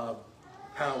 power.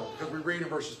 Because we read in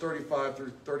verses 35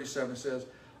 through 37, it says,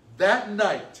 that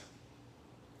night,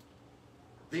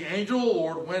 the angel of the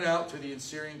Lord went out to the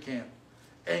Assyrian camp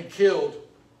and killed,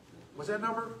 what's that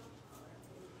number?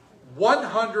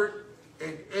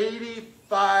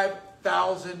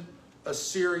 185,000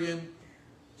 Assyrian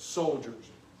soldiers.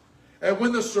 And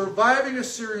when the surviving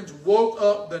Assyrians woke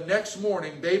up the next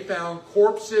morning, they found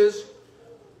corpses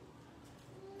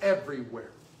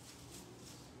everywhere.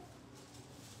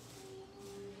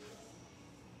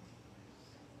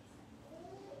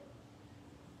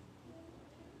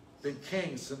 Then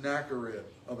King Sennacherib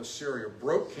of Assyria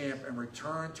broke camp and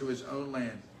returned to his own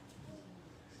land.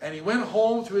 And he went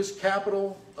home to his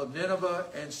capital of Nineveh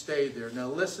and stayed there. Now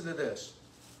listen to this.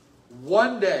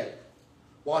 One day,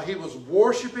 while he was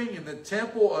worshiping in the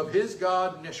temple of his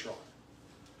god Nisroch.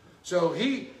 So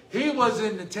he was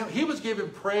in the temple. He was giving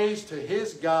praise to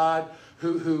his God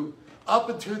who up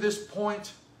until this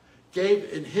point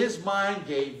in his mind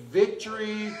gave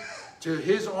victory to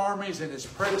his armies and his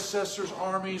predecessors'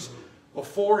 armies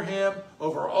before him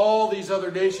over all these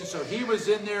other nations. So he was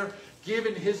in there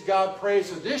giving his God praise.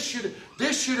 So this should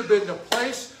have been the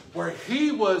place where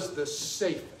he was the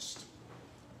safest.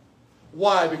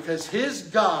 Why? Because his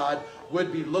God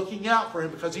would be looking out for him,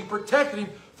 because he protected him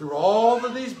through all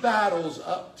of these battles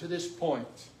up to this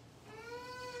point.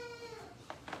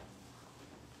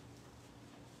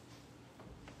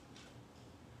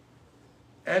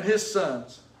 And his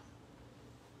sons,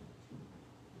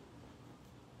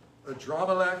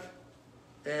 Adramelech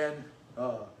and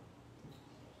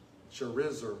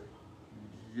Sharezer,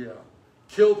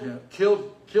 killed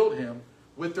him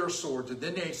with their swords, and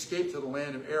then they escaped to the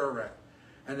land of Ararat.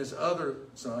 And his other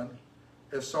son,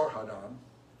 Esarhaddon,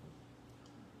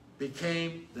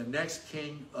 became the next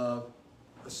king of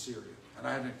Assyria.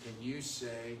 And can you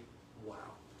say, wow.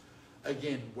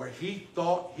 Again, where he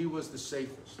thought he was the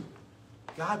safest,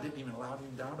 God didn't even allow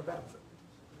him down the battlefield.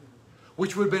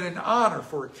 Which would have been an honor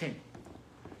for a king.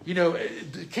 You know,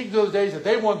 the kings of those days, if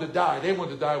they wanted to die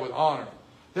with honor.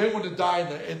 They wanted to die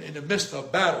in the midst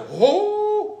of battle.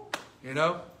 Whoa! You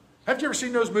know? Have you ever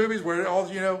seen those movies where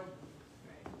all, you know,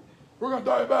 we're going to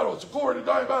die in battle. It's a glory to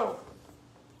die in battle.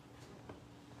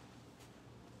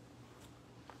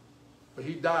 But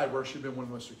he died where it should have been one of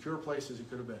the most secure places he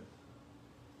could have been.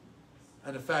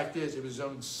 And the fact is, it was his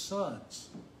own sons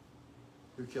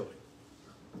who killed him.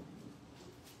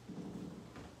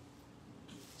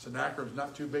 Sennacherib's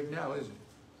not too big now, is he?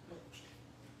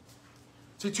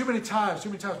 See, too many times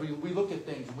we look at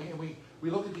things and we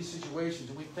look at these situations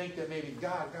and we think that maybe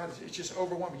God it's just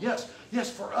overwhelming. Yes,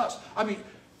 for us. I mean,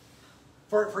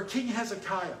 for King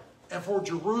Hezekiah and for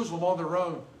Jerusalem on their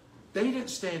own, they didn't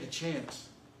stand a chance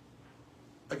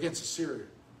against Assyria.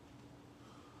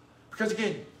 Because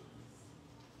again,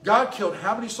 God killed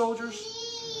how many soldiers?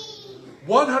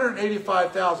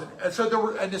 185,000. And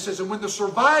so and it says, and when the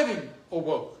surviving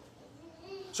awoke.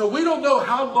 So we don't know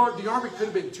how large the army could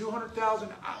have been. 200,000?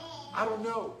 I don't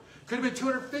know. Could have been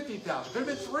 250,000. Could have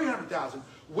been 300,000.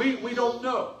 We don't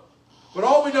know. But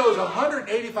all we know is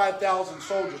 185,000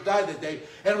 soldiers died that day.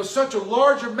 And it was such a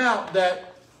large amount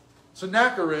that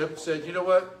Sennacherib said, you know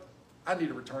what? I need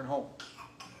to return home.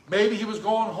 Maybe he was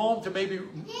going home to maybe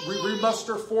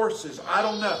remuster forces. I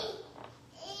don't know.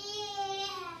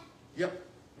 Yep.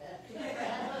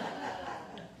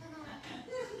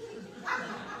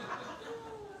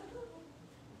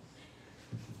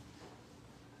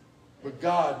 But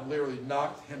God literally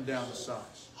knocked him down to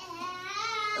size.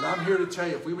 And I'm here to tell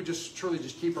you, if we would just truly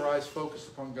just keep our eyes focused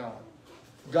upon God,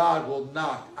 God will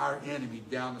knock our enemy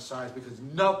down to size, because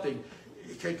nothing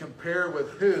can compare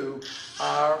with who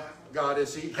our God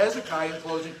is. See, Hezekiah, in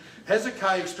closing,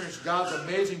 Hezekiah experienced God's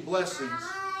amazing blessings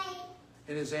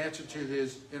in his answer to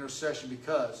his intercession,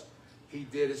 because he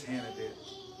did as Hannah did.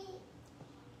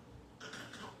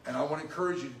 And I want to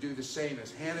encourage you to do the same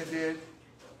as Hannah did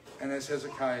and as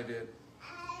Hezekiah did.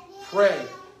 Pray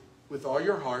with all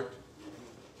your heart.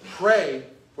 Pray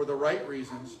for the right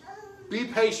reasons. Be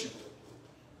patient.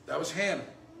 That was Hannah.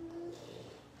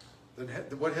 Then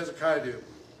what did Hezekiah do?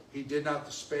 He did not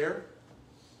despair.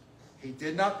 He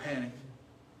did not panic.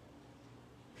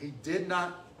 He did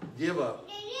not give up.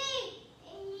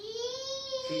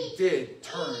 He did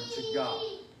turn to God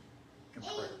in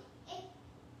prayer.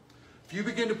 If you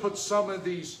begin to put some of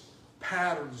these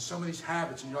patterns, some of these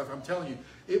habits in your life, I'm telling you,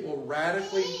 it will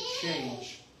radically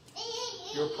change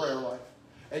your prayer life.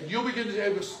 And you'll begin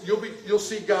to you'll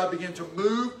see God begin to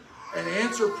move and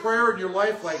answer prayer in your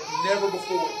life like never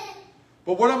before.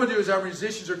 But what I'm going to do is our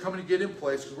musicians are coming to get in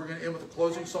place, because we're going to end with a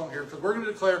closing song here, because we're going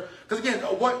to declare. Because again,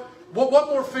 what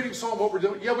more fitting song? What we're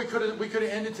doing? Yeah, we could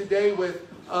have ended today with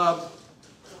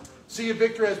 "See a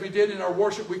Victory" as we did in our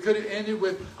worship. We could have ended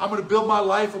with "I'm going to build my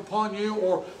life upon you,"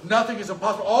 or "Nothing is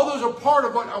impossible." All those are part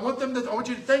of what I want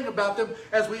you to think about them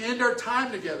as we end our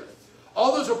time together.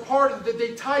 All those are part of that.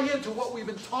 They tie into what we've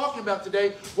been talking about today.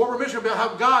 What we're mentioning about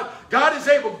how God is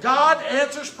able. God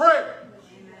answers prayer.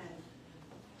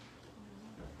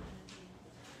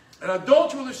 And I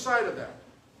don't lose sight of that.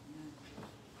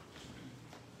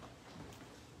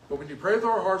 But when you pray with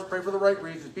our hearts, pray for the right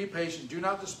reasons, be patient, do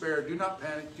not despair, do not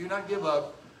panic, do not give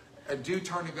up, and do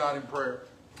turn to God in prayer.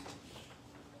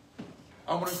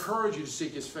 I want to encourage you to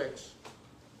seek His face.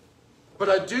 But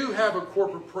I do have a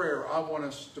corporate prayer I want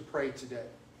us to pray today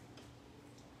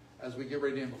as we get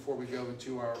ready to end before we go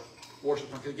into our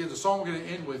worship. Because again, the song we're going to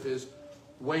end with is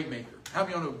Waymaker. How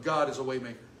many of you know God is a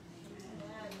waymaker?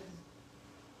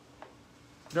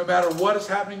 No matter what is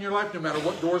happening in your life, no matter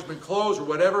what door's been closed or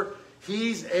whatever,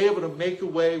 He's able to make a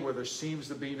way where there seems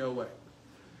to be no way.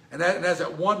 And as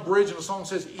that one bridge in the song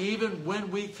says, even when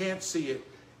we can't see it,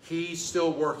 He's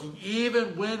still working.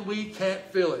 Even when we can't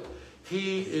feel it,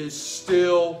 He is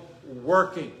still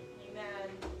working.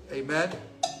 Amen. Amen?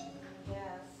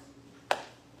 Yes.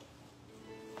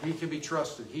 He can be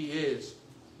trusted. He is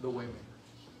the waymaker.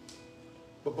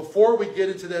 But before we get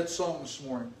into that song this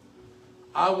morning,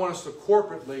 I want us to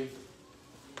corporately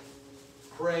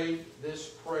pray this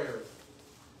prayer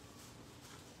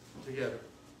together.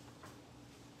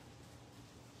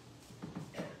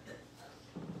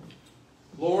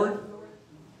 Lord,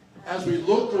 as we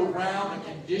look around the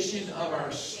condition of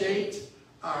our state,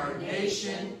 our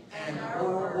nation, and our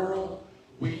world,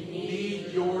 we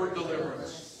need your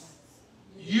deliverance.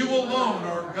 You alone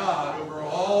are God over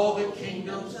all the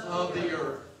kingdoms of the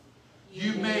earth.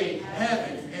 You made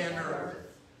heaven and earth.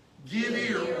 Give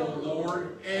ear, O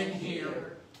Lord, and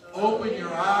hear. Open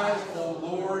your eyes, O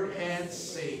Lord, and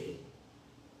see.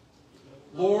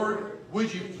 Lord,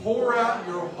 would you pour out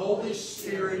your Holy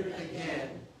Spirit again?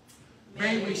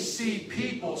 May we see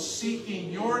people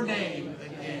seeking your name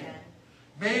again.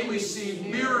 May we see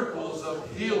miracles of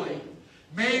healing.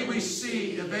 May we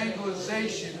see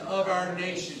evangelization of our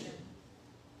nation.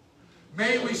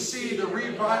 May we see the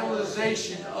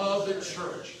revitalization of the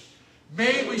church.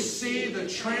 May we see the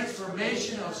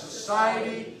transformation of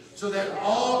society so that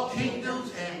all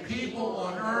kingdoms and people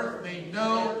on earth may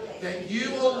know that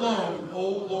you alone, O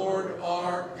Lord,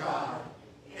 are God.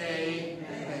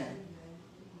 Amen.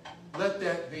 Let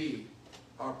that be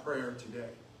our prayer today.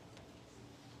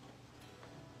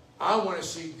 I want to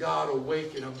see God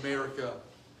awaken America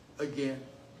again.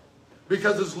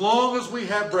 Because as long as we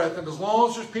have breath and as long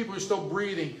as there's people who are still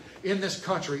breathing in this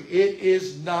country, it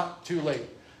is not too late.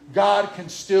 God can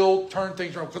still turn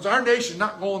things around. Because our nation is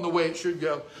not going the way it should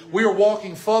go. We are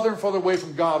walking further and further away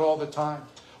from God all the time.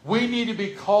 We need to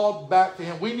be called back to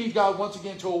Him. We need God once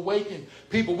again to awaken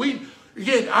people.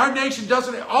 Again, our nation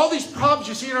doesn't... All these problems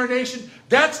you see in our nation,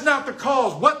 that's not the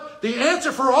cause. The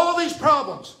answer for all these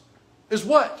problems is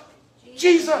what?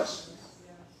 Jesus.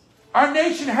 Our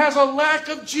nation has a lack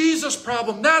of Jesus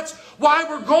problem. That's why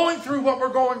we're going through what we're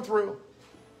going through.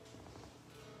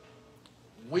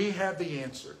 We have the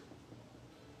answer.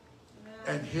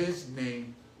 And his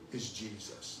name is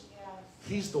Jesus.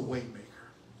 He's the way maker.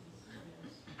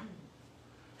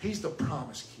 He's the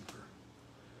promise keeper.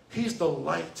 He's the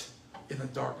light in the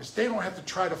darkness. They don't have to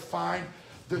try to find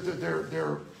to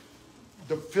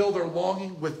fill their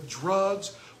longing with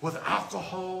drugs, with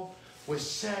alcohol, with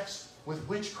sex, with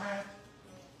witchcraft.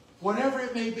 Whatever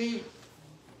it may be,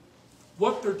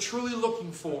 what they're truly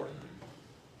looking for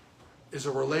is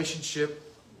a relationship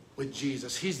with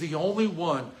Jesus. He's the only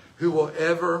one who will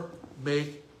ever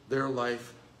make their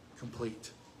life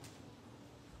complete.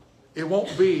 It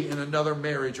won't be in another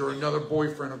marriage or another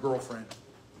boyfriend or girlfriend.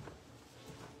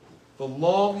 The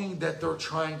longing that they're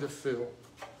trying to fill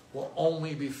will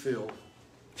only be filled,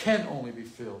 can only be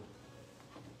filled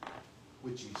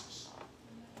with Jesus.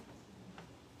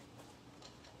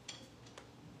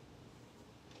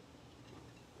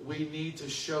 We need to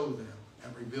show them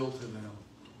and reveal to them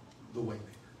the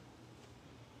waymaker.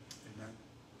 Amen.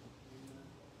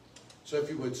 So if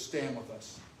you would stand with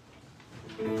us.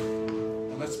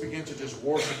 And let's begin to just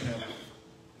worship him.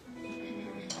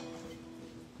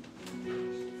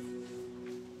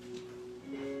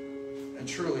 And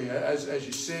truly, as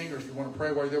you sing, or if you want to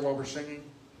pray while you're there while we're singing,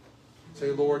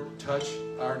 say, Lord, touch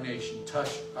our nation,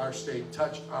 touch our state,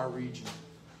 touch our region,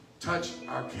 touch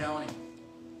our county.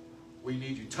 We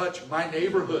need you. Touch my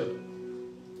neighborhood.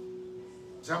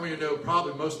 Some of you know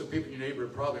probably most of the people in your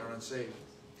neighborhood probably are unsaved.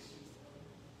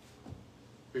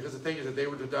 Because the thing is, if they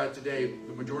were to die today,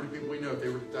 the majority of people we know, if they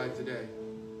were to die today,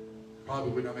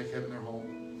 probably would not make heaven their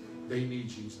home. They need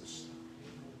Jesus.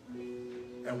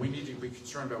 And we need to be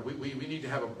concerned about it. We need to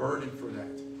have a burden for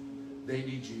that. They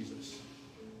need Jesus.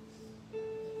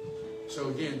 So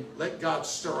again, let God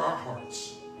stir our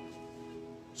hearts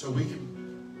so we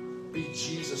can be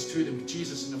Jesus to them,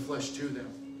 Jesus in the flesh to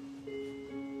them.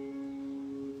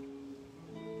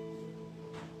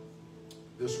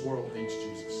 This world needs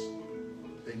Jesus.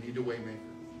 They need a waymaker.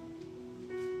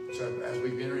 So as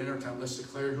we enter in our time, let's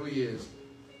declare who he is.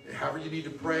 However you need to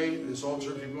pray, this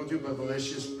altar if you're going to, but let's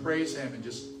just praise him and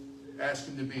just ask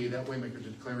him to be that waymaker, to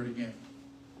declare it again.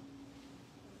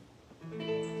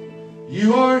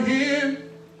 You are here,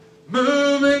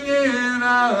 moving in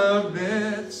our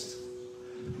midst.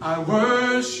 I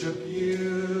worship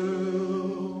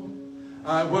you.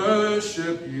 I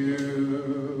worship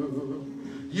you.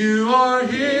 You are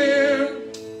here,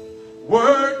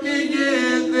 working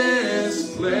in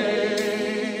this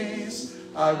place.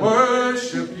 I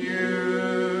worship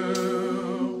you.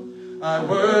 I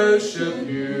worship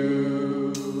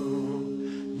you.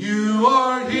 You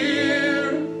are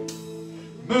here,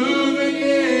 moving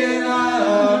in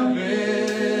our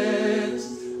midst.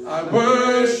 I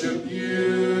worship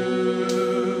you.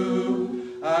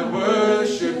 I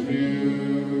worship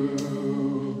you.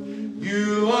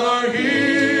 You are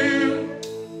here,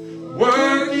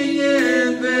 working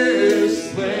in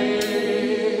this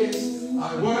place.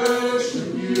 I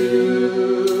worship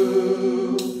you.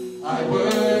 I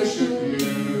worship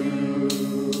you.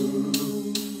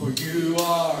 For you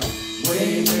are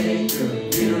waymaker,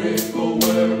 miracle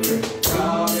worker,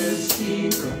 promise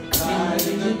keeper, light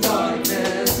in the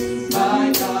darkness.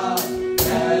 My God,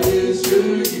 that is who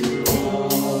you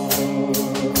are.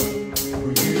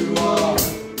 For you are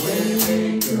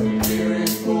waymaker,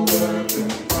 miracle worker,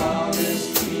 promise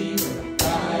keeper,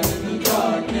 light in the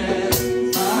darkness.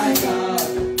 My God,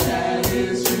 that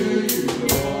is who you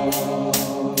are.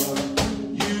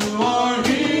 You are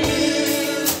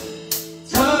here,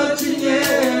 touching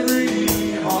every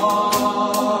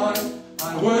heart. I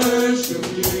worship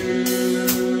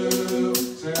you.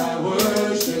 Say, I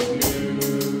worship you.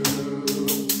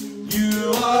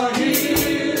 You are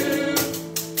here,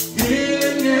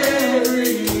 healing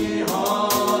every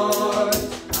heart.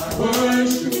 I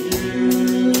worship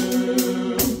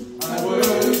you. I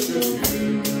worship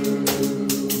you.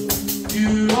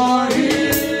 You are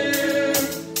here,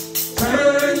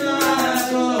 turn lives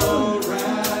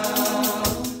around.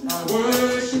 I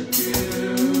worship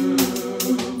you.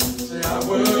 Say, I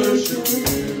worship you.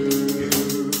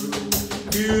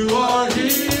 You are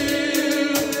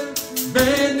here,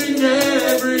 mending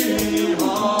every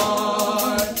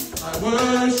heart. I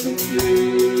worship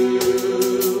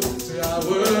you. Say, I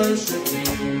worship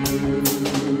you.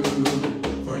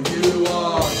 For you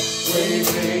are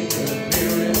waymaker,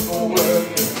 miracle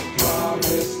worker,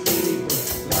 promise keeper,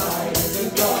 light in the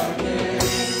darkness.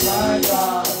 My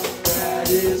God, that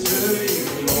is who you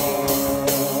are.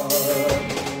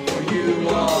 For you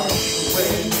are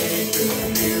waymaker,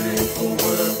 miracle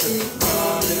worker,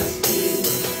 promise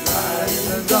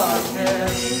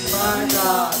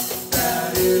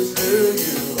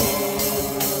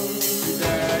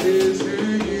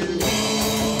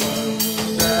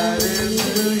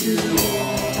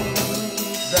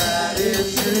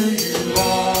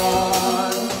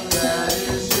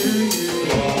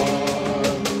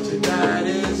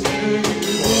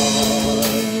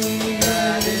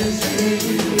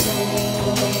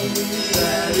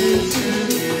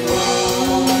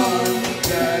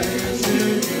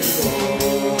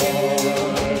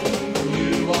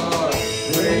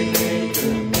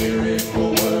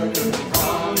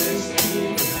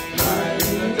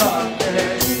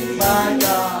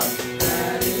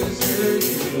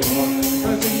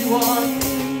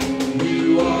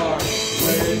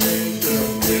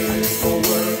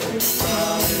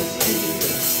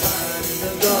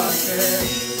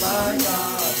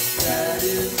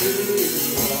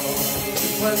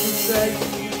doesn't say.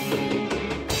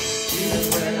 Even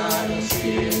when I don't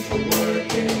see it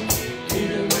working,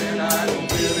 even when I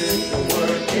don't feel it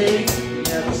working, you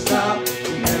never stop working.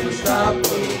 You never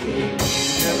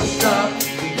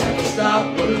stop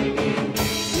working.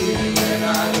 Even when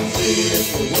I don't see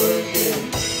it working,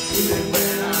 even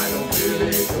when I don't feel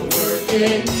it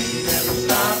working, you never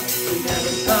stop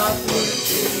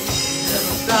working. You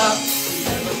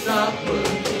never stop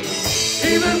working.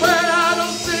 Even when I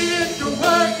don't see it, you're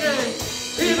working.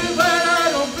 Even when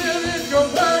I don't feel it, you're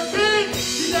working.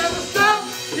 You never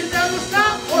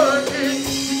stop working.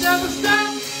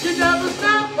 You never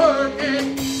stop working.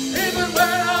 Even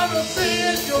when I don't see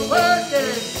it, you're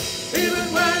working. Even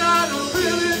when I don't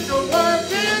feel it, you're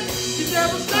working. You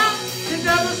never stop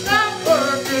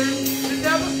working. You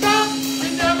never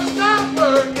stop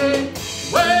working.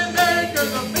 Waymaker,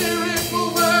 the miracle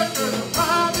worker, the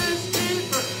promise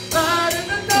keeper, light in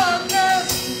the darkness.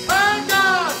 My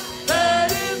God,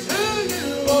 that is who you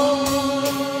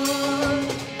are.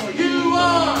 For you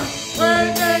are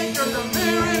Waymaker, the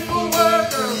miracle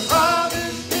worker,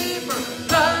 promise keeper,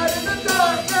 light in the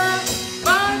darkness.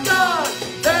 My God,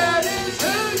 that is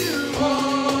who you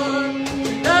are.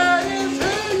 That is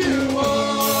who you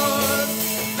are.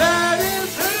 That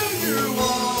is who you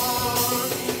are.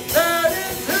 That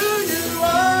is who you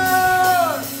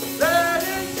are. That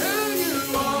is who you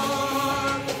are.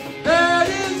 That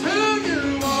is who you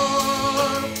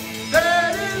are.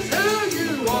 That is who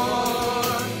you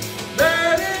are.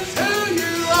 That is who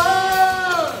you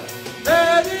are.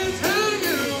 That is who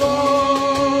you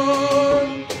are.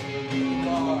 You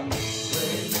are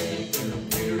Waymaker,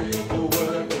 miracle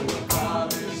worker,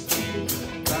 promise keeper,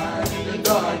 light in the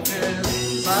darkness.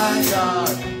 My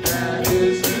God, that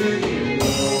is who you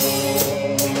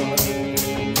are.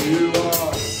 You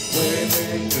are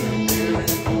Waymaker,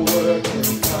 miracle worker,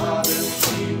 promise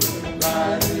keeper,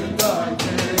 light in the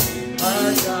darkness. My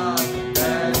God,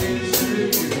 that is who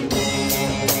you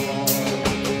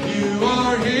are. You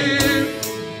are here,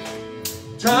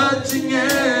 touching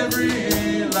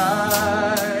every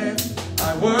life. I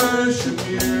worship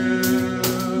you.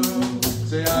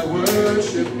 Say, I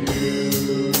worship you.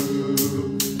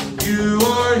 You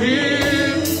are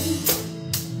here,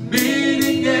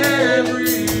 meeting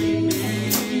every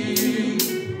need.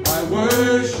 I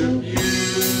worship you.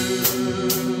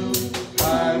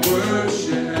 I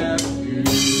worship you.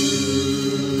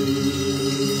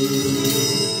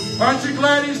 Aren't you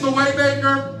glad he's the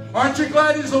Waymaker? Aren't you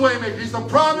glad he's the Waymaker? He's the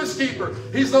promise keeper.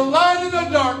 He's the light in the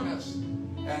darkness.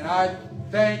 And I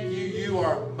thank you. You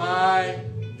are my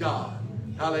God.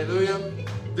 Hallelujah.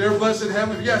 Dear blessed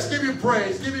heaven, yes, give him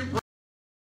praise. Give him praise.